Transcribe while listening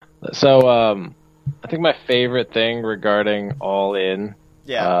So, I think my favorite thing regarding All In,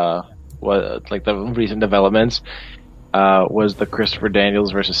 Yeah. was like the recent developments, was the Christopher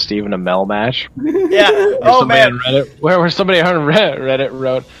Daniels versus Stephen Amell match. Yeah. Where Oh somebody man. on Reddit, where somebody on Reddit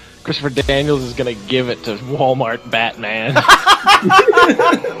wrote, Christopher Daniels is gonna give it to Walmart Batman.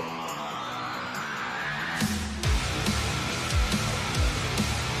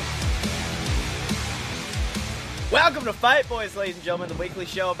 Welcome to Fight Boys, ladies and gentlemen, the weekly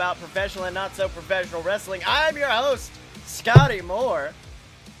show about professional and not so professional wrestling. I'm your host, Scotty Moore.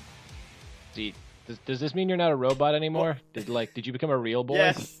 Does this mean you're not a robot anymore? Did you become a real boy?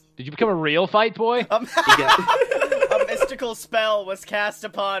 Yes. Did you become a real fight boy? A mystical spell was cast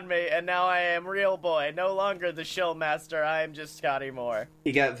upon me, and now I am real boy. No longer the show master. I am just Scotty Moore.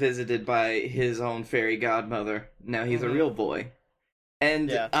 He got visited by his own fairy godmother. Now he's a real boy. And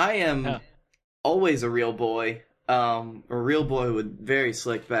Yeah. I am always a real boy. A real boy with very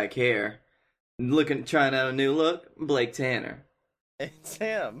slick back hair. Trying out a new look, Blake Tanner. It's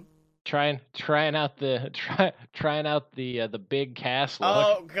him. Trying out the big cast look.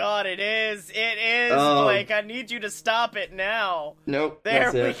 Oh God, it is. It is, Oh. Blake. I need you to stop it now. Nope,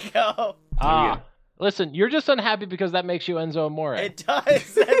 There that's we it. go. Listen, you're just unhappy because that makes you Enzo Amore. It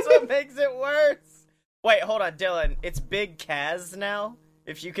does. That's what makes it worse. Wait, hold on, Dylan. It's Big Kaz now?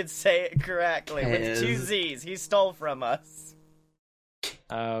 If you could say it correctly. With two Kaz. Z's. He stole from us.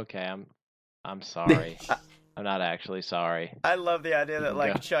 Okay, I'm sorry. I'm not actually sorry. I love the idea that,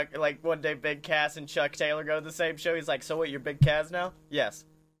 like, Yeah. Chuck, like, one day Big Kaz and Chuck Taylor go to the same show. He's like, so what, you're Big Kaz now? Yes.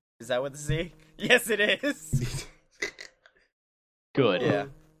 Is that with the Z? Yes, it is. Good. Yeah.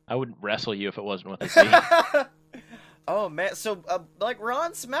 I wouldn't wrestle you if it wasn't with a Z. Oh, man. So, like, Raw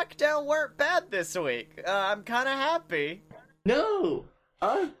and SmackDown weren't bad this week. I'm kind of happy. No!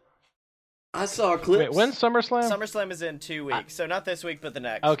 I saw clips. Wait, when's SummerSlam? SummerSlam is in 2 weeks, so not this week, but the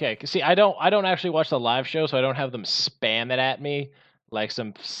next. Okay, see, I don't actually watch the live show, so I don't have them spam it at me like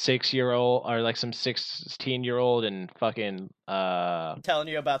some 6-year-old or like some 16-year-old and fucking Telling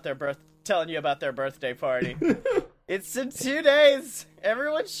you about their birthday party. It's in 2 days.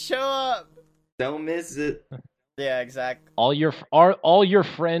 Everyone show up. Don't miss it. Yeah, exactly. all your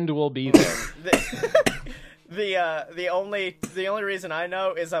friend will be there. The only reason I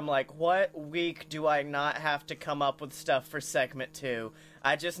know is I'm like, what week do I not have to come up with stuff for segment 2?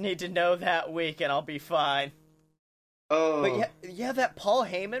 I just need to know that week and I'll be fine. Oh. But yeah, that Paul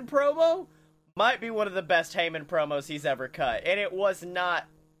Heyman promo might be one of the best Heyman promos he's ever cut, and it was not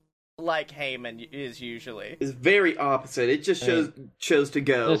like Heyman is usually. It's very opposite. It just chose to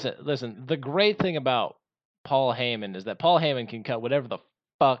go. Listen. The great thing about Paul Heyman is that Paul Heyman can cut whatever the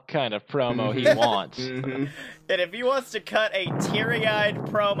fuck kind of promo he wants. Mhm. And if he wants to cut a teary-eyed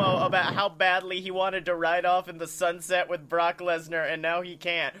promo about how badly he wanted to ride off in the sunset with Brock Lesnar and now he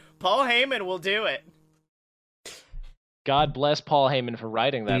can't, Paul Heyman will do it. God bless Paul Heyman for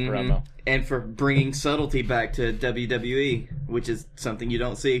writing that Mhm. promo. And for bringing subtlety back to WWE, which is something you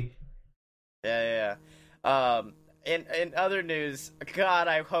don't see. Yeah. In other news, God,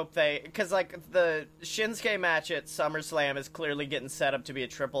 I hope because like the Shinsuke match at SummerSlam is clearly getting set up to be a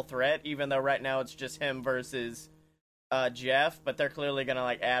triple threat, even though right now it's just him versus Jeff, but they're clearly gonna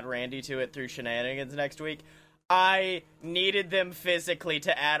like add Randy to it through shenanigans next week. I needed them physically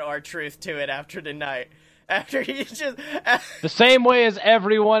to add R-Truth to it after tonight. After he just The same way as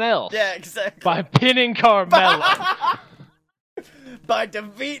everyone else. yeah, exactly. By pinning Carmella. By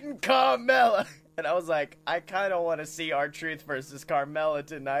defeating Carmella. And I was like, I kind of want to see R-Truth versus Carmella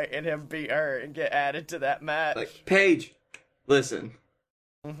tonight and him beat her and get added to that match. Like, Paige, listen,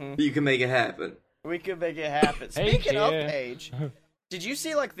 Mhm. you can make it happen. We could make it happen. Paige, Speaking of yeah. Paige, did you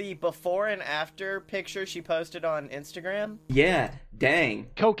see like the before and after picture she posted on Instagram? Yeah,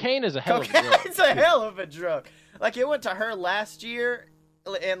 dang. Cocaine is a hell of a drug. It's a hell of a drug. Like it went to her last year,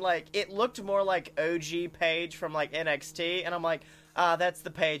 and like it looked more like OG Paige from like NXT, and I'm like, that's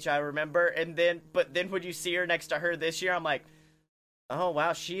the Paige I remember. And then, but then when you see her next to her this year, I'm like, oh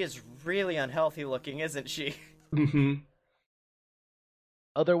wow, she is really unhealthy looking, isn't she? Mm-hmm.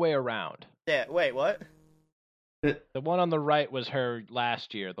 Other way around. Yeah. Wait, what? The one on the right was her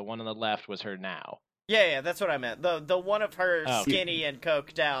last year. The one on the left was her now. Yeah, that's what I meant. The one of her Oh. skinny and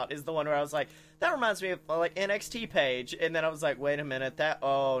coked out is the one where I was like, that reminds me of like NXT Paige, and then I was like, wait a minute,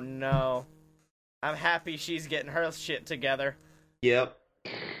 oh no, I'm happy she's getting her shit together. Yep.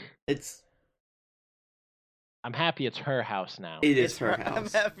 I'm happy it's her house now. It is It's her I'm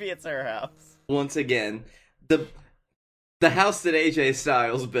house. happy it's her house. Once again, the house that AJ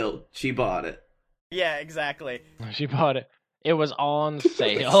Styles built, she bought it. Yeah, exactly. She bought it. It was on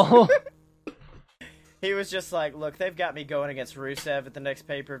sale. He was just like, look, they've got me going against Rusev at the next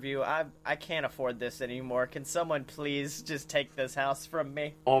pay-per-view. I can't afford this anymore. Can someone please just take this house from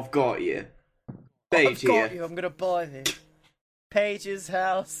me? I've got you. Paige I've got here. you. I'm gonna buy this. Paige's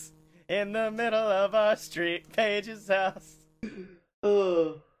house in the middle of our street. Paige's house.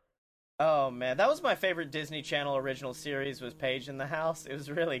 Oh. Oh man, that was my favorite Disney Channel original series. Was Paige in the House? It was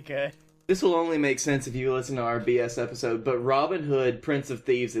really good. This will only make sense if you listen to our BS episode, but Robin Hood, Prince of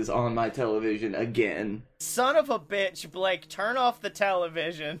Thieves is on my television again. Son of a bitch, Blake! Turn off the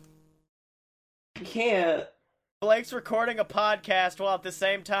television. Can't. Blake's recording a podcast while at the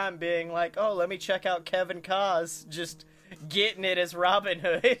same time being like, "Oh, let me check out Kevin Cos just getting it as Robin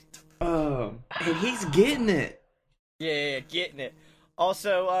Hood." Oh, and he's getting it. Yeah, getting it.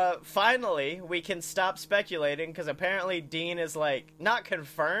 Also, finally, we can stop speculating, because apparently Dean is, like, not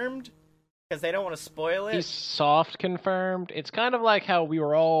confirmed, because they don't want to spoil it. He's soft confirmed. It's kind of like how we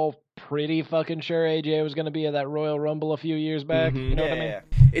were all pretty fucking sure AJ was going to be at that Royal Rumble a few years back. Mhm. You know yeah, what I mean?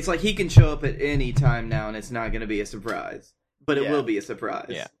 yeah. It's like he can show up at any time now, and it's not going to be a surprise. But it Yeah. will be a surprise.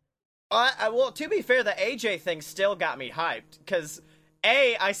 Yeah. Well, to be fair, the AJ thing still got me hyped, because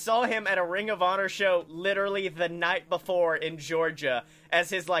I saw him at a Ring of Honor show literally the night before in Georgia as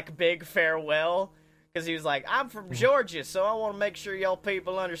his, like, big farewell. Because he was like, I'm from Georgia, so I want to make sure y'all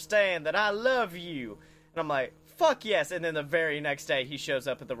people understand that I love you. And I'm like, fuck yes. And then the very next day, he shows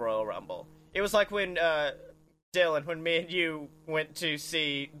up at the Royal Rumble. It was like when, Dylan, when me and you went to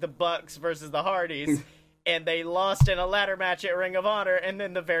see the Bucks versus the Hardys, and they lost in a ladder match at Ring of Honor, and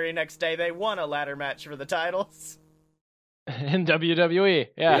then the very next day, they won a ladder match for the titles. In WWE.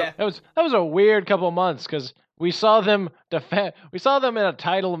 Yeah. Yeah. That was a weird couple of months, because we saw them we saw them in a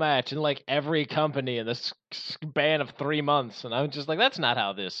title match in like every company in this span of 3 months, and I was just like, that's not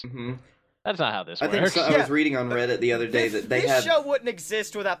how this Mm-hmm. that's not how this I think works. so, I was reading on Reddit the other day that they this have. show wouldn't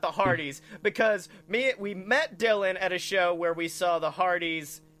exist without the Hardys, because we met Dylan at a show where we saw the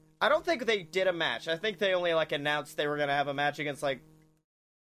Hardys. I don't think they did a match. I think they only like announced they were gonna have a match against like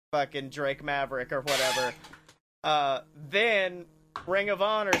fucking Drake Maverick or whatever. Then Ring of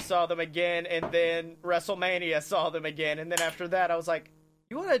Honor saw them again, and then WrestleMania saw them again, and then after that I was like,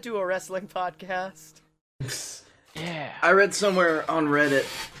 you want to do a wrestling podcast? Yeah. I read somewhere on Reddit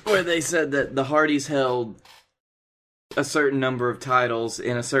where they said that the Hardys held a certain number of titles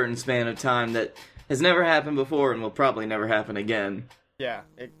in a certain span of time that has never happened before and will probably never happen again. Yeah.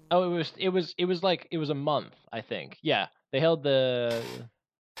 Oh, it was a month, I think. Yeah. They held I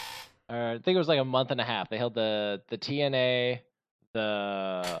think it was like a month and a half. They held the TNA,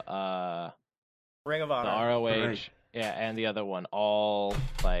 the Ring of the Honor. ROH, Right. yeah, and the other one, all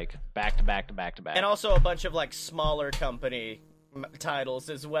like back to back to back to back. And also a bunch of, like, smaller company titles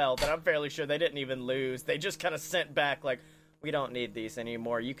as well that I'm fairly sure they didn't even lose. They just kind of sent back, like, we don't need these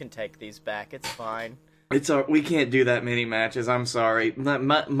anymore. You can take these back. It's fine. We can't do that many matches. I'm sorry.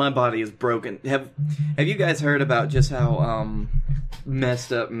 My body is broken. Have you guys heard about just how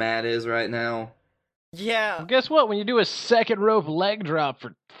messed up Matt is right now? Yeah, Well, guess what? When you do a second rope leg drop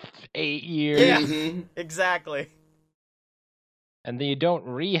for 8 years, Yeah. Mhm. exactly. and then you don't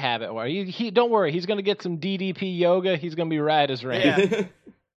rehab it, or don't worry, he's gonna get some DDP yoga. He's gonna be right as rain. Yeah.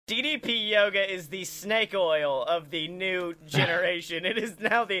 DDP yoga is the snake oil of the new generation. It is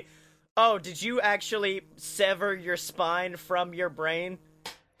now the... Oh, did you actually sever your spine from your brain?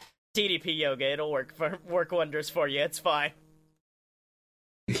 DDP yoga, it'll work wonders for you. It's fine.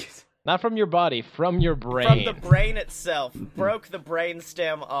 Not from your body, from your brain. From the brain itself. Broke the brain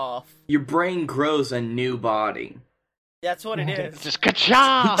stem off. Your brain grows a new body. That's what it is. Just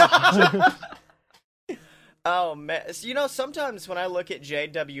ka-cha! Oh, man. So, sometimes when I look at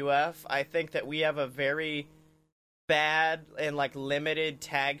JWF, I think that we have a very bad and, like, limited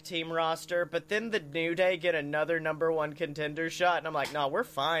tag team roster, but then the New Day get another #1 contender shot, and I'm like, no, we're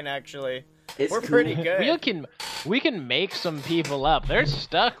fine, actually. It's We're cool. pretty good. we can make some people up. They're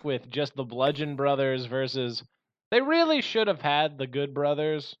stuck with just the Bludgeon Brothers versus. They really should have had the Good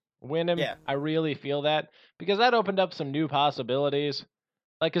Brothers win him. Yeah. I really feel that, because that opened up some new possibilities.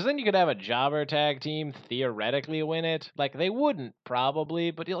 Like, because then you could have a jobber tag team theoretically win it. Like, they wouldn't probably,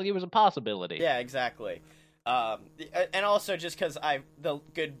 but it was a possibility. Yeah, exactly. And also just because the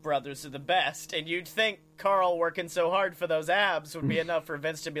Good Brothers are the best, and you'd think Carl working so hard for those abs would be enough for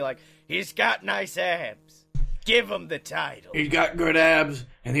Vince to be like, he's got nice abs. Give him the title. He's got good abs,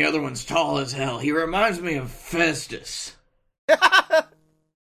 and the other one's tall as hell. He reminds me of Festus.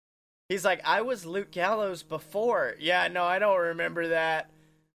 He's like, I was Luke Gallows before. Yeah, no, I don't remember that.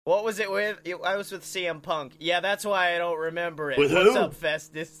 What was it with? I was with CM Punk. Yeah, that's why I don't remember it. With What's who? up,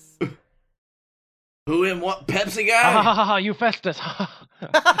 Festus? Who and what? Pepsi Ha ha guy? ha ha! You Festus!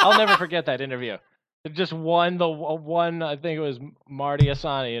 I'll never forget that interview. Just one, I think it was Marty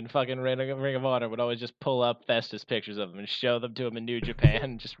Asani in fucking Ring of Honor would always just pull up Festus pictures of him and show them to him in New Japan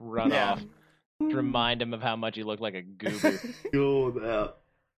and just run Yeah. off to remind him of how much he looked like a goober. Go out.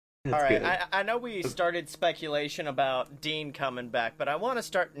 That's All right, good. I know we started speculation about Dean coming back, but I want to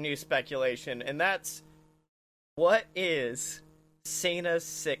start new speculation, and that's what is Cena's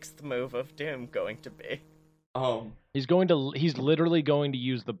 6th move of doom going to be? He's literally going to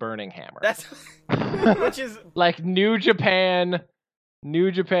use the burning hammer. That's which is Like New Japan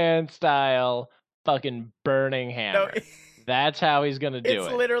style fucking burning hammer. no, That's how he's gonna do it's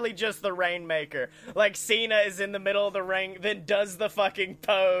it. literally just the Rainmaker. Like Cena is in the middle of the ring, then does the fucking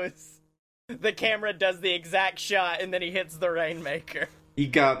pose. The camera does the exact shot, and then he hits the Rainmaker.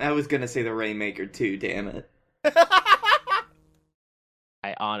 I was gonna say the Rainmaker too. Damn it.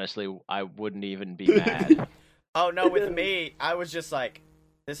 I wouldn't even be mad. Oh no, with me, I was just like,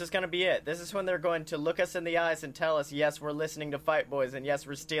 this is gonna be it. This is when they're going to look us in the eyes and tell us, yes, we're listening to Fight Boys, and yes,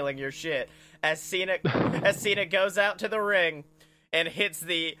 we're stealing your shit. As Cena goes out to the ring and hits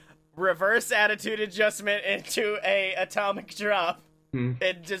the reverse attitude adjustment into a atomic drop,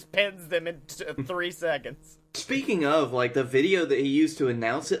 it just pins them in 3 seconds. Speaking of, like, the video that he used to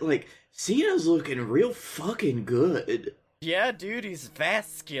announce it, like, Cena's looking real fucking good. Yeah, dude, he's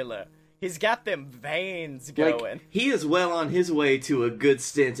vascular. He's got them veins going. Like, he is well on his way to a good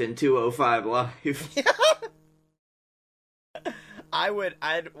stint in 205 Live.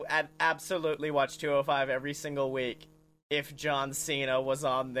 I'd absolutely watch 205 every single week if John Cena was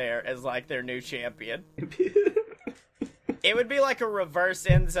on there as like their new champion. It would be like a reverse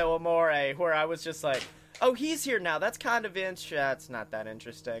Enzo Amore where I was just like, oh, he's here now. That's kind of that's not that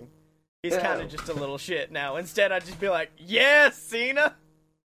interesting. He's kind of just a little shit now. Instead, I'd just be like, yeah, Cena.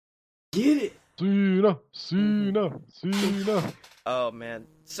 Get it. Cena. Oh, man.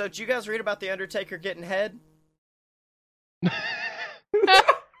 So, did you guys read about The Undertaker getting head?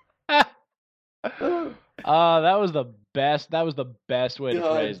 That was the best. That was the best way to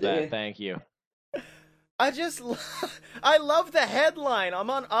God phrase damn. that. Thank you. I love the headline. I'm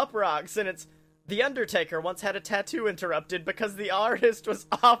on Uprocks, and it's The Undertaker once had a tattoo interrupted because the artist was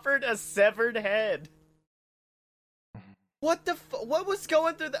offered a severed head. What the what was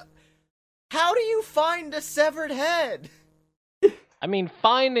going through the... How do you find a severed head? I mean,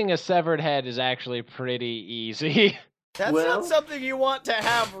 finding a severed head is actually pretty easy. That's not something you want to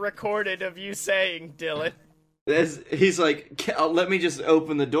have recorded of you saying, Dylan. He's like, let me just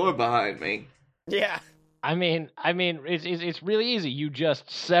open the door behind me. Yeah. I mean, it's really easy. You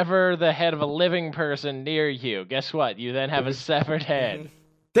just sever the head of a living person near you. Guess what? You then have a severed head.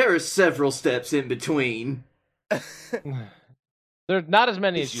 There are several steps in between. There's not as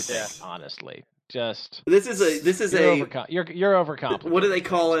many as you think, honestly. Just This is you're overcomplicated. What do they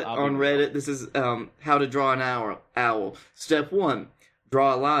call it I'll be on real. Reddit? This is how to draw an owl. Step 1,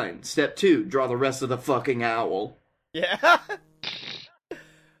 draw a line. Step 2, draw the rest of the fucking owl. Yeah.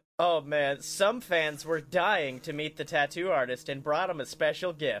 Oh man, some fans were dying to meet the tattoo artist and brought him a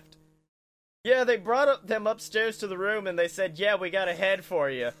special gift. Yeah, they brought them upstairs to the room and they said, yeah, we got a head for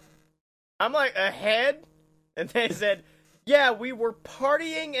you. I'm like, a head? And they said, yeah, we were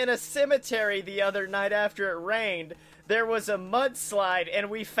partying in a cemetery the other night after it rained. There was a mudslide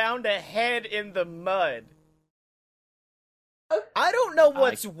and we found a head in the mud. I don't know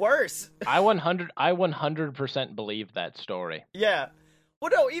what's worse. I 100% believe that story. Yeah.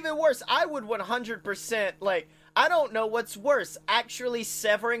 Well, no, even worse, I would 100%, like, I don't know what's worse, actually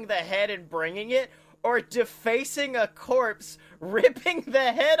severing the head and bringing it, or defacing a corpse, ripping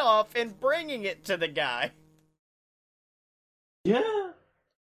the head off, and bringing it to the guy. Yeah.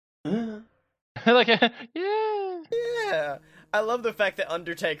 Like, yeah. Yeah. I love the fact that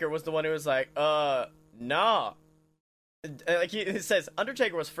Undertaker was the one who was like, nah. Like, he says,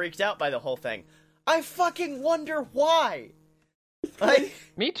 Undertaker was freaked out by the whole thing. I fucking wonder why. Like,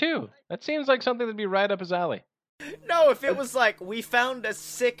 Me too. That seems like something that'd be right up his alley. no, if it was like, we found a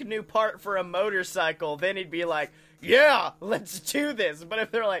sick new part for a motorcycle, then he'd be like, yeah, let's do this. But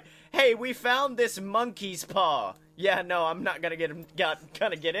if they're like, hey, we found this monkey's paw. Yeah, no, I'm not gonna get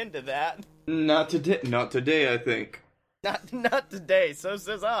into that. Not today, I think. Not today, so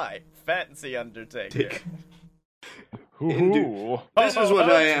says I. Fancy Undertaker. Ooh. This is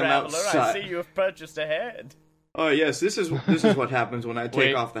what I am Traveler, outside. I see you have purchased a head. Oh yes, this is what happens when I take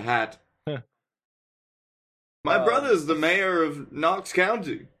Wait. off the hat. My brother's the mayor of Knox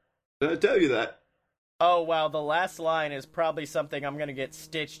County. Did I tell you that? Oh, wow, the last line is probably something I'm gonna get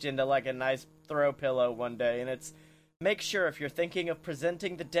stitched into like a nice throw pillow one day, and it's, make sure if you're thinking of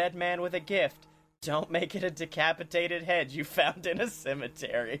presenting the dead man with a gift, don't make it a decapitated head you found in a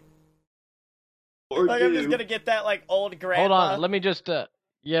cemetery. Or Like, I'm just gonna get that like old grandma. Hold on, let me just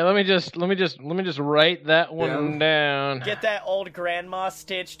write that one down. Get that old grandma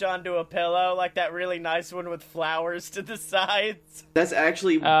stitched onto a pillow, like that really nice one with flowers to the sides. That's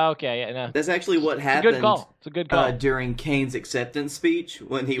actually Okay, yeah, no. that's actually what It's a happened. good call. It's a good call. During Kane's acceptance speech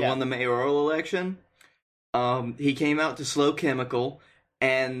when he won the mayoral election. He came out to Slow Chemical,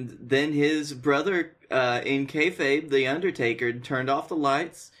 and then his brother in kayfabe, The Undertaker, turned off the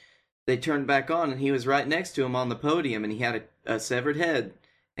lights. They turned back on, and he was right next to him on the podium, and he had a severed head.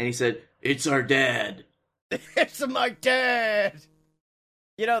 And he said, "It's our dad." It's my dad!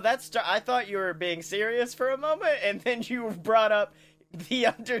 You know, I thought you were being serious for a moment, and then you brought up The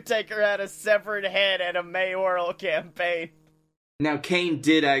Undertaker had a severed head at a mayoral campaign. Now, Kane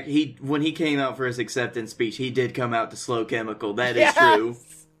did when he came out for his acceptance speech, he did come out to Slow Chemical. That is true.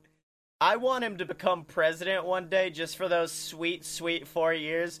 I want him to become president one day just for those sweet, sweet 4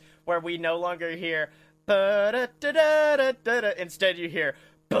 years where we no longer hear ba-da-da-da-da-da-da. Instead you hear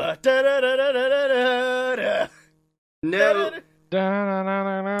ba-da-da-da-da-da-da. No.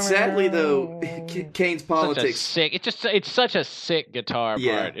 Sadly, though, Kane's politics. It's such a sick guitar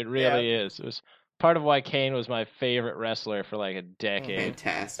part. It really is. It was part of why Kane was my favorite wrestler for like a decade.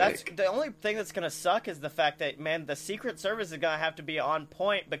 Fantastic. That's the only thing that's gonna suck is the fact that, man, the Secret Service is gonna have to be on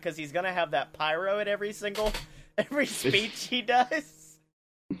point because he's gonna have that pyro at every speech he does.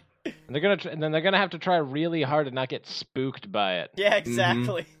 And then they're gonna have to try really hard to not get spooked by it. Yeah,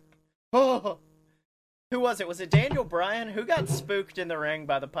 exactly. Oh, who was it? Was it Daniel Bryan? Who got spooked in the ring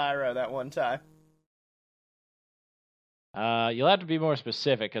by the pyro that one time? You'll have to be more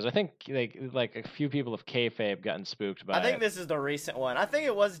specific because I think like a few people of kayfabe gotten spooked by it. I think this is the recent one. I think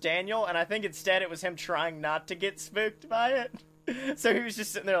it was Daniel, and I think instead it was him trying not to get spooked by it. So he was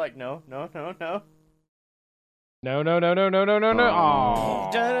just sitting there like, no. No.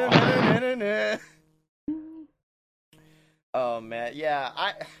 Oh man, yeah.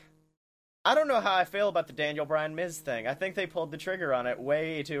 I don't know how I feel about the Daniel Bryan Miz thing. I think they pulled the trigger on it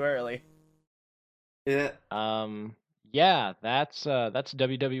way too early. Yeah. Yeah, that's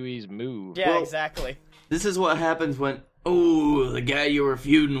WWE's move. Yeah, exactly. This is what happens when the guy you were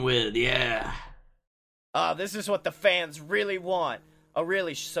feuding with, yeah. This is what the fans really want.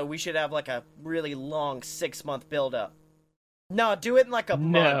 So we should have like a really long 6-month build-up. No, do it in like a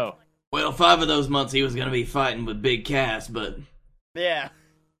month. No. Well, 5 of those months he was gonna be fighting with Big Cass, but yeah.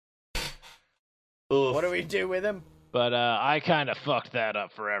 Oof. What do we do with him? But I kind of fucked that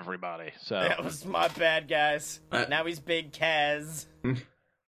up for everybody. So that was my bad, guys. Now he's Big Kaz.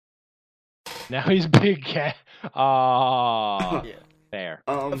 Now he's Big Cat. Aww. Yeah. Fair.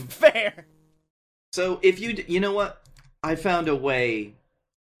 Fair. So if you know what? I found a way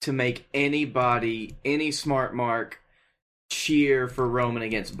to make anybody, any smart mark, cheer for Roman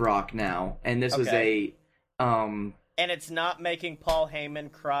against Brock now. And this was a And it's not making Paul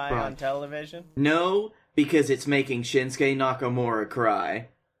Heyman cry on television? No, because it's making Shinsuke Nakamura cry.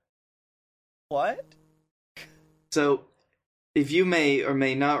 What? So, if you may or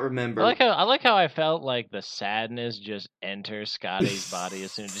may not remember... I like how I felt like the sadness just enter Scotty's body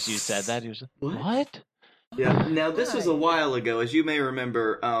as soon as you said that. He was like, what? Yeah. Now, this was a while ago. As you may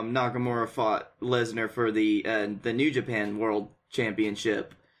remember, Nakamura fought Lesnar for the New Japan World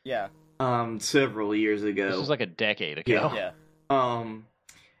Championship. Yeah. Several years ago. This was like a decade ago. Yeah.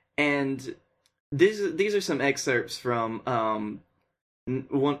 And these are some excerpts from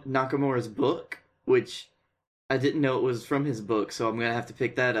Nakamura's book, which I didn't know it was from his book, so I'm gonna have to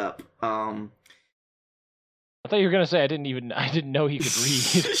pick that up. I thought you were gonna say I didn't know he could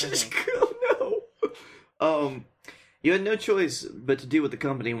read. Oh, no. You had no choice but to do what the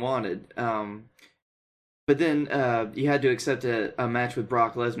company wanted. But then you had to accept a match with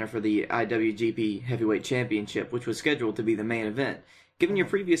Brock Lesnar for the IWGP Heavyweight Championship, which was scheduled to be the main event. Given your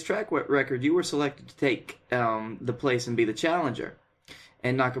previous track record, you were selected to take the place and be the challenger.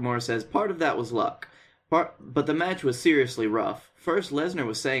 And Nakamura says, part of that was luck. But the match was seriously rough. First, Lesnar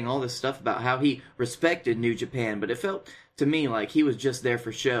was saying all this stuff about how he respected New Japan, but it felt to me like he was just there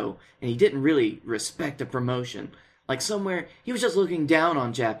for show, and he didn't really respect the promotion. Like somewhere, he was just looking down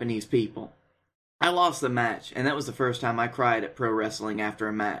on Japanese people. I lost the match, and that was the first time I cried at pro wrestling after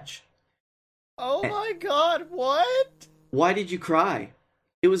a match. Oh my god, what? Why did you cry?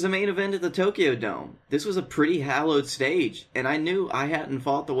 It was the main event at the Tokyo Dome. This was a pretty hallowed stage, and I knew I hadn't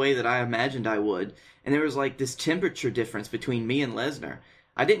fought the way that I imagined I would, and there was like this temperature difference between me and Lesnar.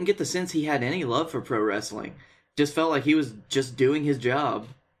 I didn't get the sense he had any love for pro wrestling. Just felt like he was just doing his job.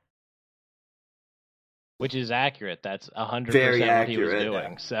 Which is accurate. That's 100% Very what he was accurate.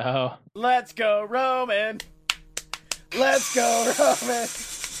 doing. So Let's go, Roman! Let's go, Roman!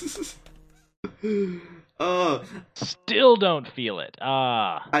 Oh, Still don't feel it.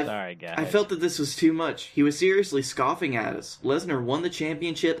 Sorry, guys. I felt that this was too much. He was seriously scoffing at us. Lesnar won the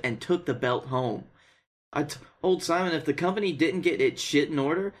championship and took the belt home. I told Simon if the company didn't get its shit in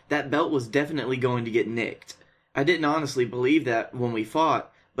order, that belt was definitely going to get nicked. I didn't honestly believe that when we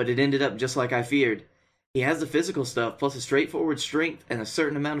fought, but it ended up just like I feared. He has the physical stuff, plus a straightforward strength and a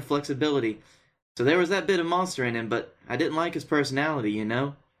certain amount of flexibility. So there was that bit of monster in him, but I didn't like his personality, you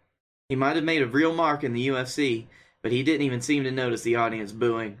know? He might have made a real mark in the UFC, but he didn't even seem to notice the audience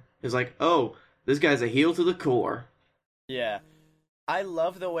booing. It was like, oh, this guy's a heel to the core. Yeah. I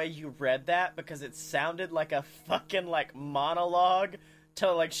love the way you read that because it sounded like a fucking, like, monologue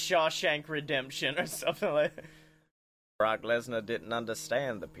to, like, Shawshank Redemption or something like that. Brock Lesnar didn't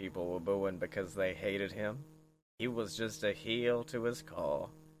understand the people were booing because they hated him. He was just a heel to his core.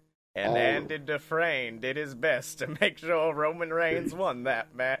 And Andy Dufresne did his best to make sure Roman Reigns won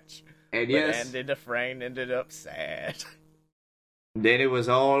that match. And But yes, Andy Dufresne ended up sad. then it was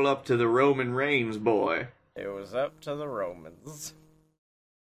all up to the Roman Reigns boy. It was up to the Romans.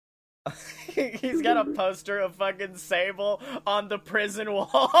 He's got a poster of fucking Sable on the prison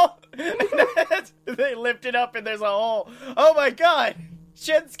wall. They lift it up and there's a hole. Oh my god!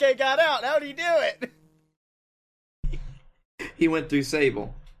 Shinsuke got out. How'd he do it? He went through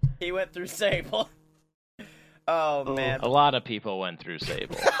Sable. He went through Sable. Oh man. A lot of people went through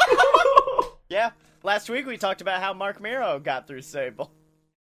Sable. Yeah. Last week we talked about how Mark Miro got through Sable.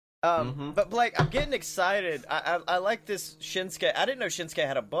 But Blake, I'm getting excited. I like this Shinsuke. I didn't know Shinsuke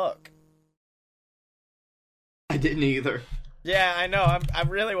had a book. I didn't either. Yeah, I know. I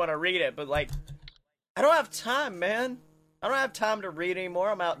really want to read it, but like, I don't have time, man. I don't have time to read anymore.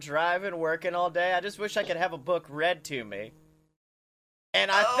 I'm out driving, working all day. I just wish I could have a book read to me. And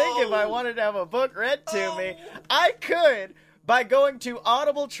I think if I wanted to have a book read to me, I could by going to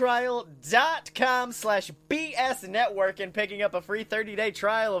audibletrial.com/BS Network and picking up a free 30-day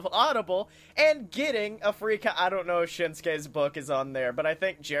trial of Audible and getting a free I don't know if Shinsuke's book is on there, but I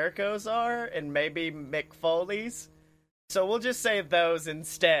think Jericho's are and maybe Mick Foley's. So we'll just say those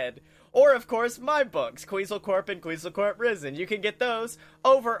instead. Or, of course, my books, Queasel Corp and Queasel Corp Risen. You can get those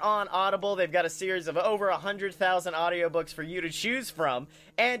over on Audible. They've got a series of over 100,000 audiobooks for you to choose from.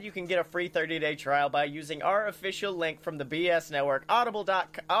 And you can get a free 30-day trial by using our official link from the BS Network,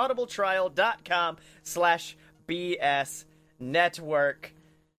 audibletrial.com/BS Network.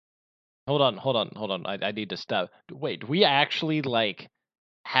 Hold on. I need to stop. Wait, do we actually, like,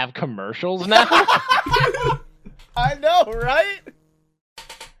 have commercials now? I know, right?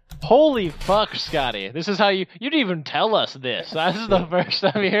 Holy fuck, Scotty. This is how you didn't even tell us this. This is the first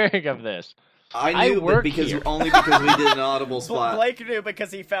time hearing of this. I knew, but only because we did an Audible spot. Blake knew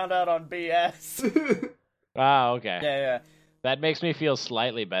because he found out on BS. Ah, okay. Yeah. That makes me feel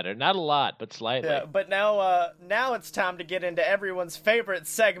slightly better. Not a lot, but slightly. Yeah, but now it's time to get into everyone's favorite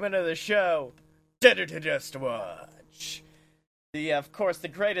segment of the show. Just watch. Of course, the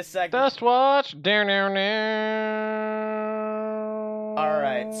greatest segment. Just watch.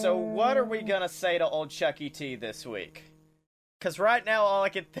 Alright, so what are we gonna say to old Chucky T this week? Because right now, all I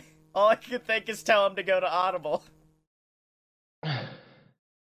can think is tell him to go to Audible.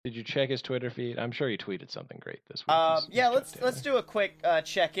 Did you check his Twitter feed? I'm sure he tweeted something great this week. Yeah, let's do a quick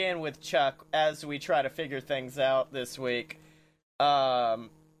check-in with Chuck as we try to figure things out this week.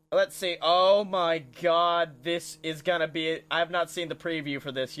 Let's see. Oh my god, this is gonna be... I have not seen the preview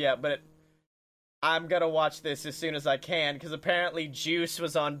for this yet, but I'm gonna watch this as soon as I can, because apparently Juice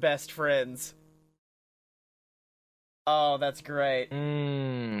was on Best Friends. Oh, that's great.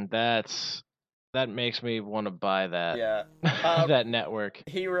 That makes me want to buy that. Yeah. That network.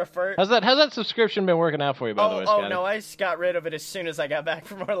 He referred... How's that subscription been working out for you, by the way, Scotty? Oh, no, I just got rid of it as soon as I got back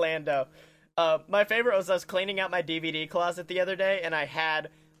from Orlando. My favorite was I was cleaning out my DVD closet the other day, and I had,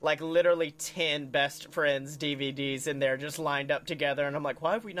 like, literally 10 Best Friends DVDs in there just lined up together, and I'm like,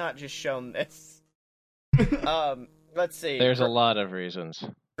 why have we not just shown this? Let's see. There's a lot of reasons.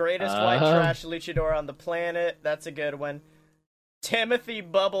 Greatest white trash luchador on the planet. That's a good one. Timothy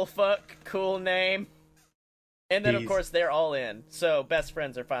Bubblefuck, cool name. And then, of course, they're all in. So, Best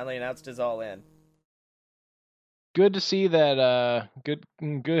Friends are finally announced as all in. Good to see that. Good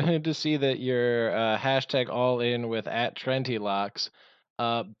to see that you're hashtag all in with @TrentyLocks.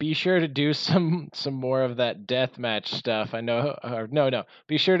 Be sure to do some more of that deathmatch stuff. I know. No.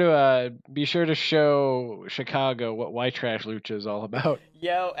 Be sure to show Chicago what white trash lucha is all about.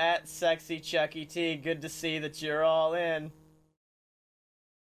 Yo, @Sexy Chucky T. Good to see that you're all in.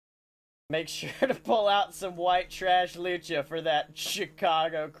 Make sure to pull out some white trash lucha for that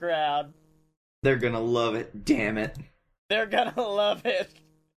Chicago crowd. They're gonna love it. Damn it. They're gonna love it.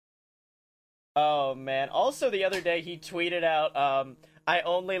 Oh man. Also the other day he tweeted out, I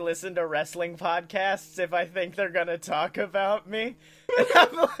only listen to wrestling podcasts if I think they're gonna talk about me. And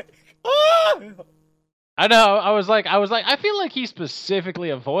I'm like, oh! I know. I was like, I feel like he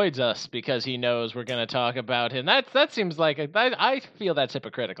specifically avoids us because he knows we're gonna talk about him. That seems like I feel that's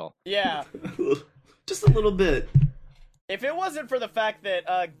hypocritical. Yeah. Just a little bit. If it wasn't for the fact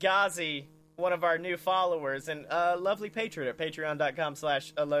that Ghazi, one of our new followers and lovely patron at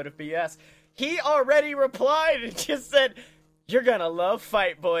patreon.com/a-load-of-bs, he already replied and just said, "You're gonna love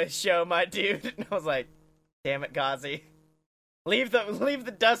Fight Boys show, my dude." And I was like, "Damn it, Ghazi, leave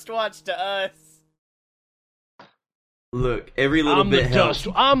the Dust Watch to us." Look, every little bit helps.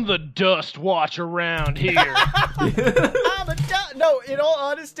 I'm the dust watch around here. No, in all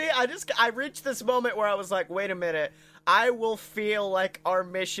honesty, I reached this moment where I was like, wait a minute, I will feel like our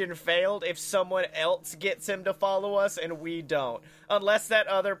mission failed if someone else gets him to follow us and we don't. Unless that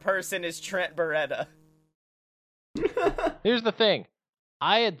other person is Trent Beretta. Here's the thing.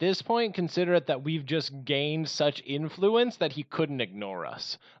 I, at this point, consider it that we've just gained such influence that he couldn't ignore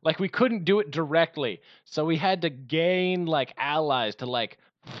us. Like, we couldn't do it directly, so we had to gain, like, allies to, like,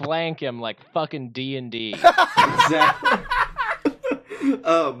 flank him like fucking D&D. Exactly.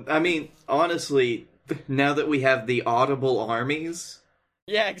 I mean, honestly, now that we have the audible armies...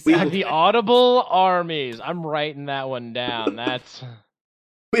 Yeah, exactly. The audible armies. I'm writing that one down. That's...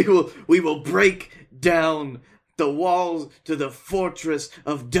 We will break down the walls to the fortress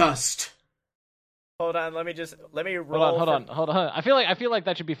of dust. Hold on, let me roll. Hold on. I feel like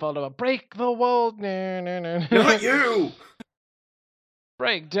that should be followed up. Break the wall. Not you.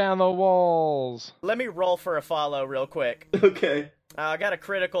 Break down the walls. Let me roll for a follow real quick. Okay. I got a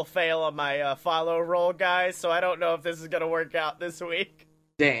critical fail on my follow roll, guys, so I don't know if this is gonna work out this week.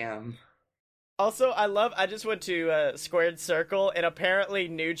 Damn. Also, I just went to Squared Circle, and apparently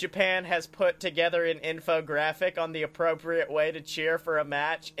New Japan has put together an infographic on the appropriate way to cheer for a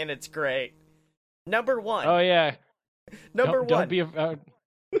match, and it's great. Number 1. Oh, yeah. Number 1. Don't be...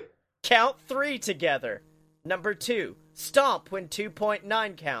 Count 3 together. Number 2. Stomp when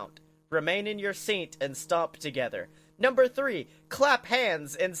 2.9 count. Remain in your seat and stomp together. Number 3. Clap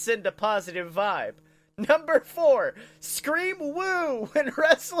hands and send a positive vibe. Number 4, scream woo when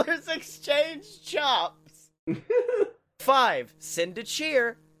wrestlers exchange chops. 5, send a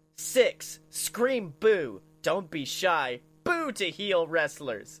cheer. 6, scream boo. Don't be shy. Boo to heel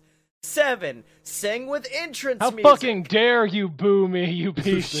wrestlers. 7, sing with entrance music. How fucking dare you boo me, you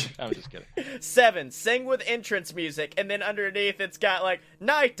piece of... I'm just kidding. 7, sing with entrance music, and then underneath it's got like,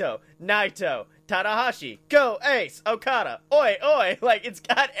 Naito, Tanahashi, go Ace, Okada, oi, oi. Like, it's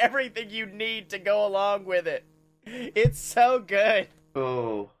got everything you need to go along with it. It's so good.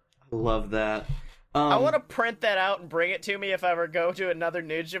 Oh, I love that. I want to print that out and bring it to me if I ever go to another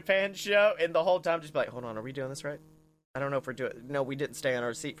New Japan show, and the whole time just be like, hold on, are we doing this right? I don't know if we're doing... No, we didn't stay on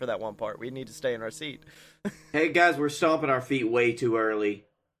our seat for that one part. We need to stay in our seat. Hey, guys, we're stomping our feet way too early.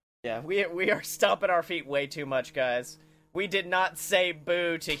 Yeah, we are stomping our feet way too much, guys. We did not say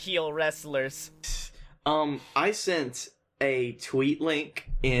boo to heel wrestlers. I sent a tweet link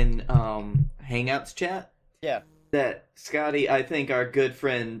in Hangouts chat. Yeah. That Scotty, I think our good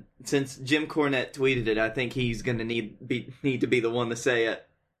friend, since Jim Cornette tweeted it, I think he's gonna need to be the one to say it.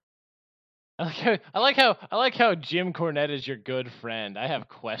 I like how Jim Cornette is your good friend. I have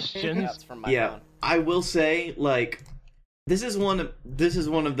questions. That's from my phone. I will say, like, this is one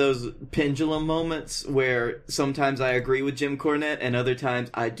of those pendulum moments where sometimes I agree with Jim Cornette and other times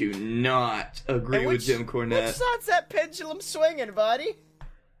I do not agree with Jim Cornette. Which side's that pendulum swinging, buddy?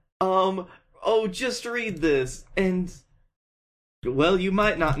 Just read this, and, well, you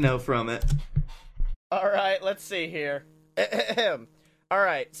might not know from it. Alright, let's see here.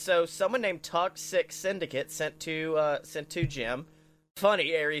 Alright, so someone named Toxic Syndicate sent to Jim.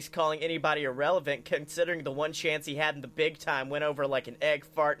 Funny, Aries calling anybody irrelevant considering the one chance he had in the big time went over like an egg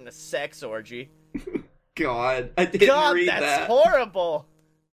fart in a sex orgy. God, I didn't read that. That's horrible!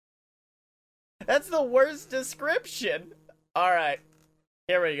 That's the worst description! Alright,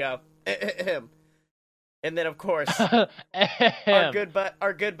 here we go. And then, of course, our good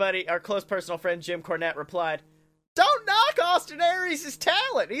buddy, our close personal friend Jim Cornette replied, "Don't knock Austin Aries'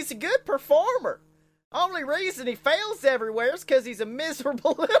 talent. He's a good performer. Only reason he fails everywhere is because he's a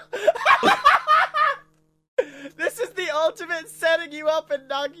miserable little..." This is the ultimate setting you up and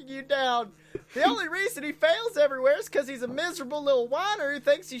knocking you down. The only reason he fails everywhere is because he's a miserable little whiner who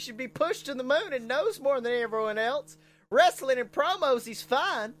thinks he should be pushed to the moon and knows more than everyone else. Wrestling and promos, he's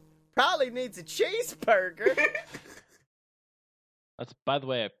fine. Probably needs a cheeseburger. That's by the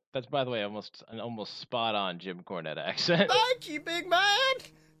way almost an almost spot on Jim Cornette accent. Thank you, big man.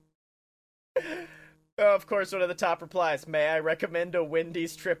 Of course, one of the top replies, may I recommend a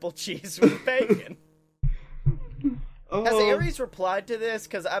Wendy's triple cheese with bacon? Has Aries replied to this?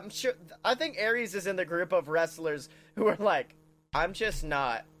 Because I think Aries is in the group of wrestlers who are like, I'm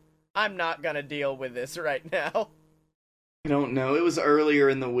not gonna deal with this right now. I don't know. It was earlier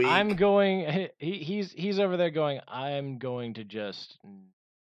in the week. I'm going. He's over there going. I'm going to just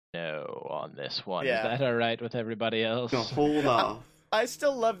no on this one. Yeah. Is that all right with everybody else? No, hold off. I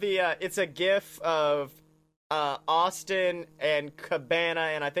still love the. It's a GIF of Austin and Cabana,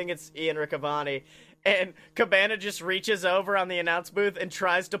 and I think it's Ian Riccaboni. And Cabana just reaches over on the announce booth and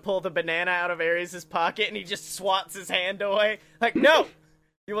tries to pull the banana out of Aries' pocket, and he just swats his hand away. Like, no!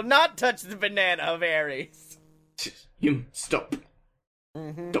 You will not touch the banana of Aries. You stop.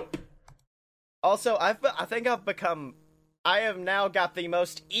 Mm-hmm. Stop. Also, I have now got the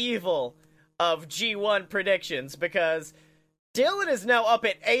most evil of G1 predictions, because Dylan is now up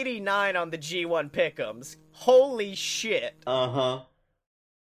at 89 on the G1 pick'ems. Holy shit. Uh-huh.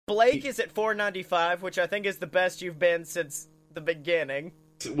 Blake is at 495, which I think is the best you've been since the beginning.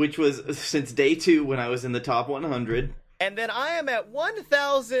 Which was since day 2 when I was in the top 100. And then I am at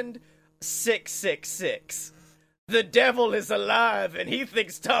 1,666. The devil is alive, and he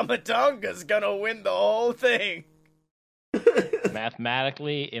thinks Tama Tonga's gonna win the whole thing.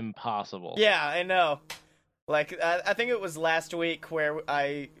 Mathematically impossible. Yeah, I know. Like, I think it was last week where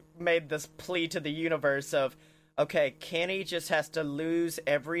I made this plea to the universe of, okay, Kenny just has to lose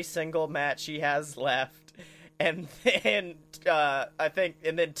every single match he has left, and then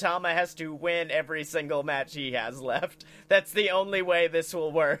and then Tama has to win every single match he has left. That's the only way this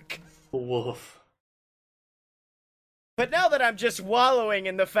will work. Woof. But now that I'm just wallowing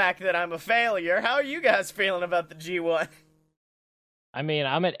in the fact that I'm a failure, how are you guys feeling about the G1? I mean,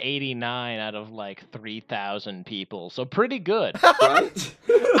 I'm at 89 out of like 3,000 people, so pretty good. Right?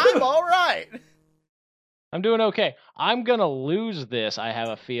 I'm alright. I'm doing okay. I'm gonna lose this, I have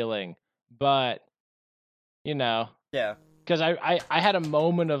a feeling, but you know, Yeah. because I had a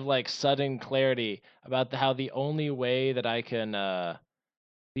moment of like sudden clarity about how the only way I can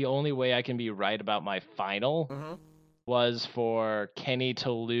be right about my final Mm-hmm. was for Kenny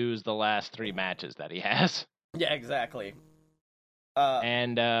to lose the last 3 matches that he has. Yeah, exactly.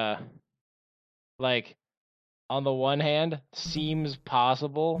 And like on the one hand, seems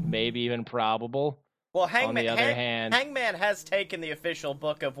possible, maybe even probable. Well, on the other hand, Hangman has taken the official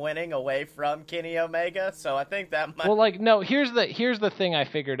book of winning away from Kenny Omega, so I think that might... well, like, no, here's the thing I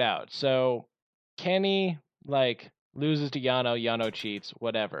figured out. So Kenny like loses to Yano, Yano cheats,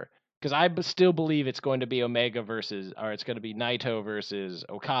 whatever. Because I still believe it's going to be Omega versus, or it's going to be Naito versus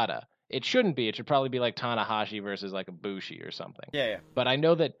Okada. It shouldn't be. It should probably be like Tanahashi versus like Ibushi or something. Yeah. But I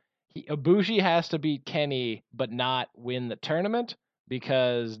know that Ibushi has to beat Kenny, but not win the tournament,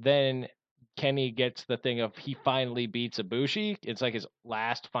 because then Kenny gets the thing of he finally beats Ibushi. It's like his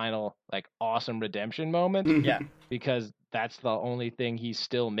last final like awesome redemption moment. Yeah. Because that's the only thing he's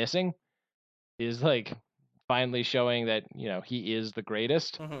still missing, is like finally showing that, you know, he is the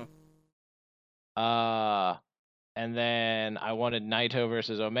greatest. Mm-hmm. And then I wanted Naito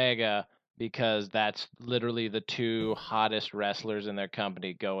versus Omega because that's literally the 2 hottest wrestlers in their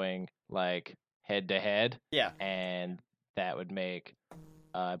company going like head to head. Yeah. And that would make,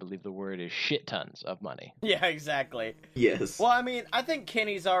 I believe the word is shit tons of money. Yeah, exactly. Yes. Well, I mean, I think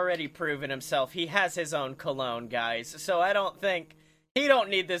Kenny's already proven himself. He has his own cologne, guys. So I don't think he don't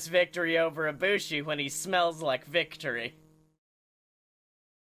need this victory over Ibushi when he smells like victory.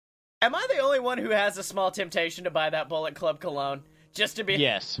 Am I the only one who has a small temptation to buy that Bullet Club cologne? Just to be...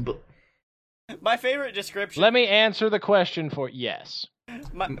 Yes. My favorite description... Let me answer the question for yes.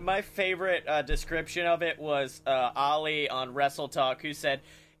 My favorite description of it was Ali on Wrestle Talk, who said,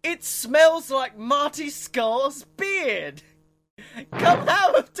 "It smells like Marty Skull's beard. Come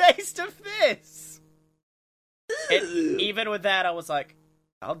have a taste of this." And even with that, I was like,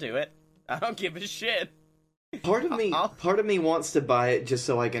 I'll do it. I don't give a shit. Part of me wants to buy it just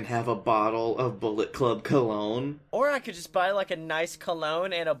so I can have a bottle of Bullet Club cologne. Or I could just buy like a nice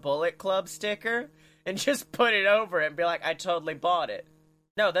cologne and a Bullet Club sticker and just put it over it and be like, I totally bought it.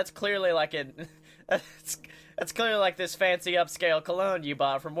 No, that's clearly like that's clearly like this fancy upscale cologne you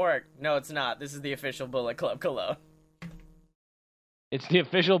bought from work. No, it's not. This is the official Bullet Club cologne. It's the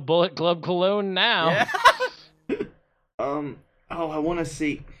official Bullet Club cologne now. Yeah. I want to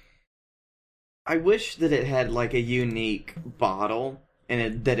see. I wish that it had like a unique bottle,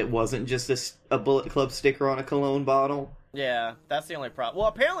 and that it wasn't just a Bullet Club sticker on a cologne bottle. Yeah, that's the only problem. Well,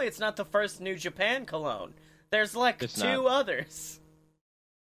 apparently it's not the first New Japan cologne. There's like It's 2 not. others.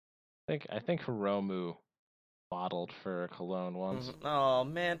 I think Hiromu bottled for cologne once. Oh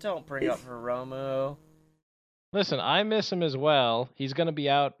man, don't bring up Hiromu. Listen, I miss him as well. He's gonna be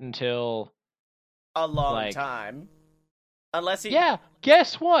out until A long like time. Unless he... Yeah,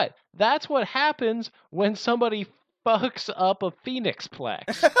 guess what? That's what happens when somebody fucks up a Phoenix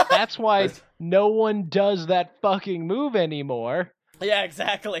Plex. That's why no one does that fucking move anymore. Yeah,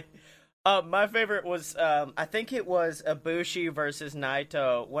 exactly. My favorite was, I think it was Ibushi versus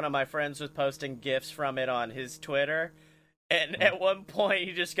Naito. One of my friends was posting GIFs from it on his Twitter. And at one point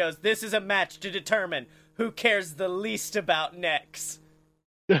he just goes, "This is a match to determine who cares the least about Nex."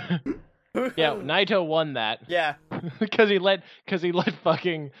 Yeah, Naito won that. Yeah. because he let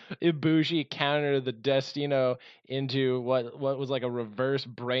fucking Ibushi counter the Destino into what was like a reverse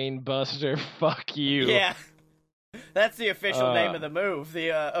brain buster. Fuck you. Yeah. That's the official name of the move.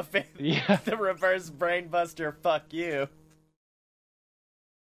 The the reverse brain buster. Fuck you.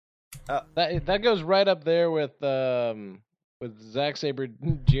 That goes right up there with Zack Sabre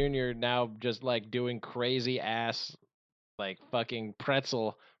Jr. now just like doing crazy ass like fucking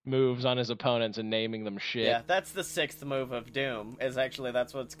pretzel moves on his opponents and naming them shit. Yeah, that's the 6th move of Doom.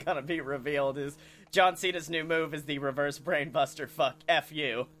 That's what's gonna be revealed. Is John Cena's new move is the reverse brainbuster. Fuck F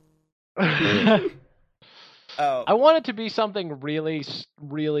you. Oh, I want it to be something really,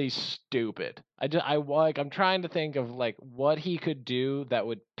 really stupid. I'm trying to think of like what he could do that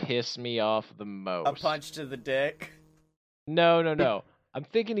would piss me off the most. a punch to the dick. No. I'm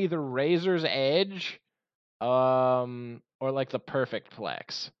thinking either Razor's Edge, or like the perfect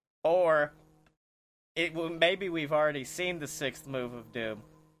plex. Or maybe we've already seen the 6th move of Doom,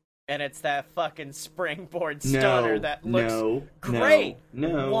 and it's that fucking springboard stunner that looks great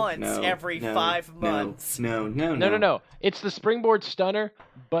every 5 months. No. It's the springboard stunner,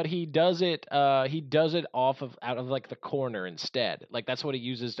 but he does it. He does it out of like the corner instead. Like that's what he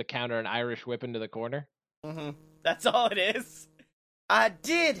uses to counter an Irish whip into the corner. Mm-hmm. That's all it is. I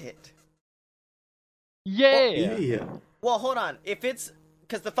did it. Yeah. Well, hold on. If it's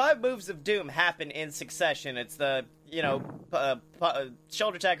because the 5 moves of Doom happen in succession. It's the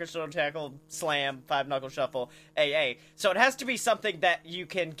shoulder tackle, slam, 5-knuckle shuffle, AA. So it has to be something that you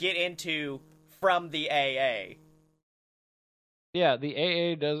can get into from the AA. Yeah, the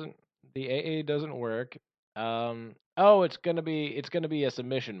AA doesn't work. It's gonna be a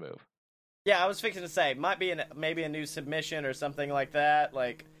submission move. Yeah, I was fixing to say might be maybe a new submission or something like that.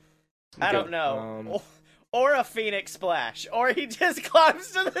 Like I don't know. Or a Phoenix Splash. Or he just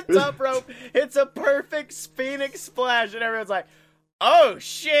climbs to the top rope, hits a perfect Phoenix Splash, and everyone's like, "Oh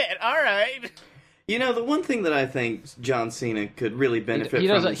shit, alright." You know, the one thing that I think John Cena could really benefit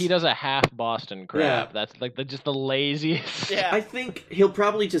from he does a half Boston crab. Yeah. That's like just the laziest. Yeah. I think he'll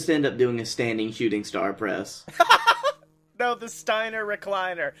probably just end up doing a standing shooting star press. No, the Steiner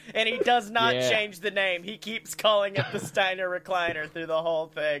Recliner. And he does not change the name. He keeps calling it the Steiner Recliner through the whole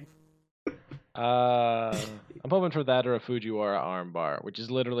thing. I'm hoping for that or a Fujiwara armbar, which is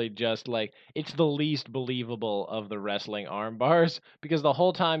literally just like it's the least believable of the wrestling armbars because the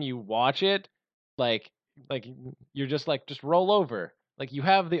whole time you watch it, like you're just roll over. Like you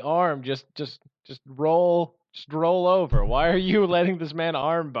have the arm, just roll over. Why are you letting this man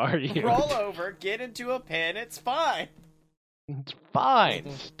armbar you? Roll over, get into a pin. It's fine. It's fine.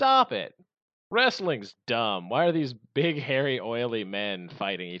 Stop it. Wrestling's dumb. Why are these big, hairy, oily men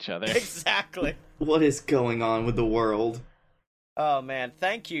fighting each other? Exactly. What is going on with the world? Oh, man.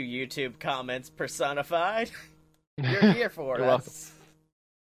 Thank you, YouTube comments personified. You're here for You're us.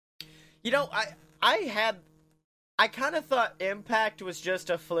 Welcome. You know, I kind of thought Impact was just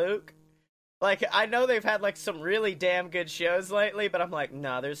a fluke. Like, I know they've had, like, some really damn good shows lately, but I'm like,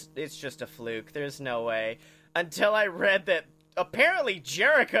 no, it's just a fluke. There's no way. Until I read that apparently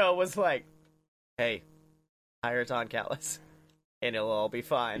Jericho was like, "Hey, hire Don Callis, and it'll all be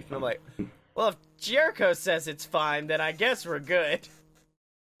fine." And I'm like, well, if Jericho says it's fine, then I guess we're good.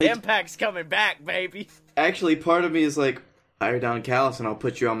 Impact's coming back, baby. Actually, part of me is like, hire Don Callis and I'll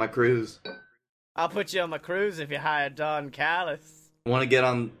put you on my cruise. I'll put you on my cruise if you hire Don Callis. Want to get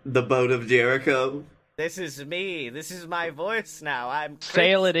on the boat of Jericho? This is me. This is my voice now. I'm Chris.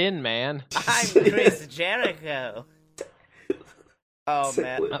 Sail it in, man. I'm Chris Jericho. Oh,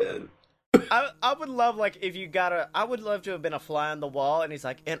 man. I would love, like, if you I would love to have been a fly on the wall, and he's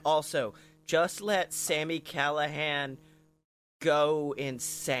like, and also, just let Sami Callihan go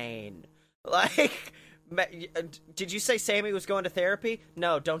insane. Like, did you say Sami was going to therapy?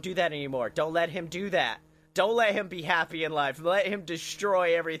 No, don't do that anymore. Don't let him do that. Don't let him be happy in life. Let him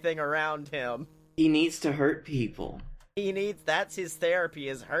destroy everything around him. He needs to hurt people. That's his therapy,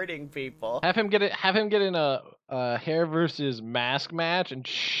 is hurting people. Have him get in a hair versus mask match and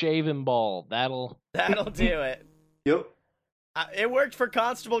shave him bald. That'll do it. Yep. It worked for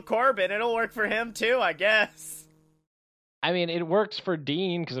Constable Corbin. It'll work for him too, I guess. I mean, it works for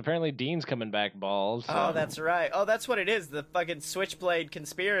Dean, because apparently Dean's coming back bald. So. Oh, that's right. Oh, that's what it is. The fucking Switchblade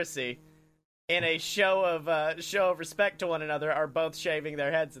conspiracy. In a show of respect to one another, are both shaving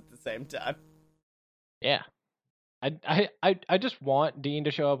their heads at the same time. Yeah. I just want Dean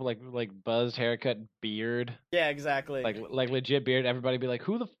to show up like buzzed haircut, beard. Yeah, exactly. Like legit beard. Everybody be like,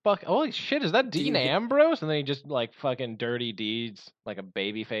 who the fuck? Holy shit, is that Dean Ambrose? And then he just like fucking dirty deeds, like a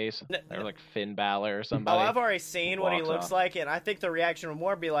baby face, or like Finn Balor or somebody. Oh, I've already seen what he looks like, and I think the reaction would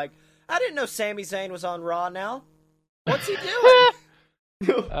more be like, I didn't know Sami Zayn was on Raw now. What's he doing?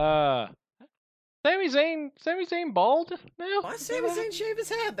 Sami Zayn bald now? Why Sami Zayn shave his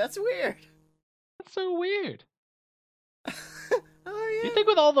head? That's weird. That's so weird. Oh, yeah. You think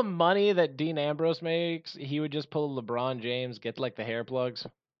with all the money that Dean Ambrose makes, he would just pull LeBron James, get like the hair plugs?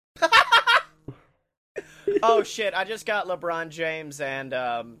 Oh shit, I just got LeBron James and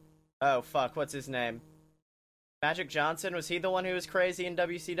oh fuck, what's his name? Magic Johnson? Was he the one who was crazy in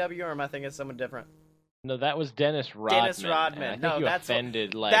WCW, or am I thinking of someone different? No, that was Dennis Rodman. Dennis Rodman. I think you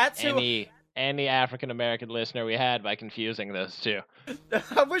offended any African American listener we had by confusing those two.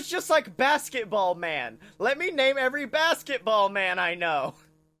 I was just like basketball man. Let me name every basketball man I know.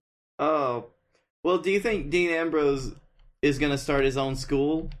 Oh, well, do you think Dean Ambrose is gonna start his own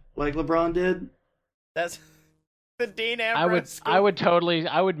school like LeBron did? That's the Dean Ambrose school. I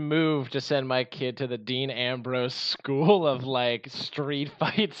would move to send my kid to the Dean Ambrose school of like street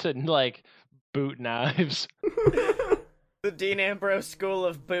fights and like boot knives. The Dean Ambrose school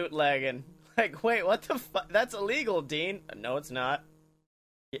of bootlegging. Like, wait, what the fuck? That's illegal, Dean. No, it's not.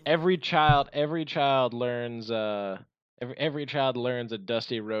 Every child learns every child learns a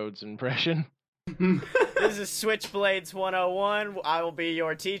Dusty Rhodes impression. This is Switchblades 101. I will be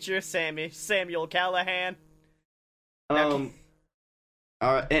your teacher, Samuel Callahan. All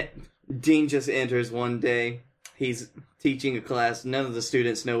right. Dean just enters one day. He's teaching a class. None of the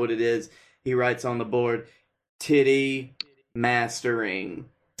students know what it is. He writes on the board, Titty Mastering.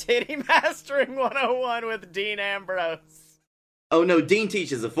 Titty Mastering 101 with Dean Ambrose. Oh no, Dean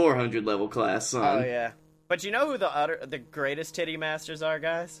teaches a 400 level class, son. Oh yeah. But you know who the greatest titty masters are,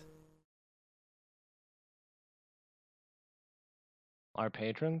 guys? Our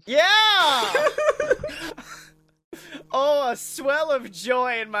patrons? Yeah! Oh, a swell of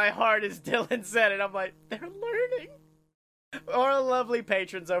joy in my heart as Dylan said it. I'm like, they're learning. Our lovely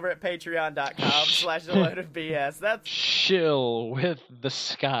patrons over at patreon.com/theloadofbs. That's Chill with the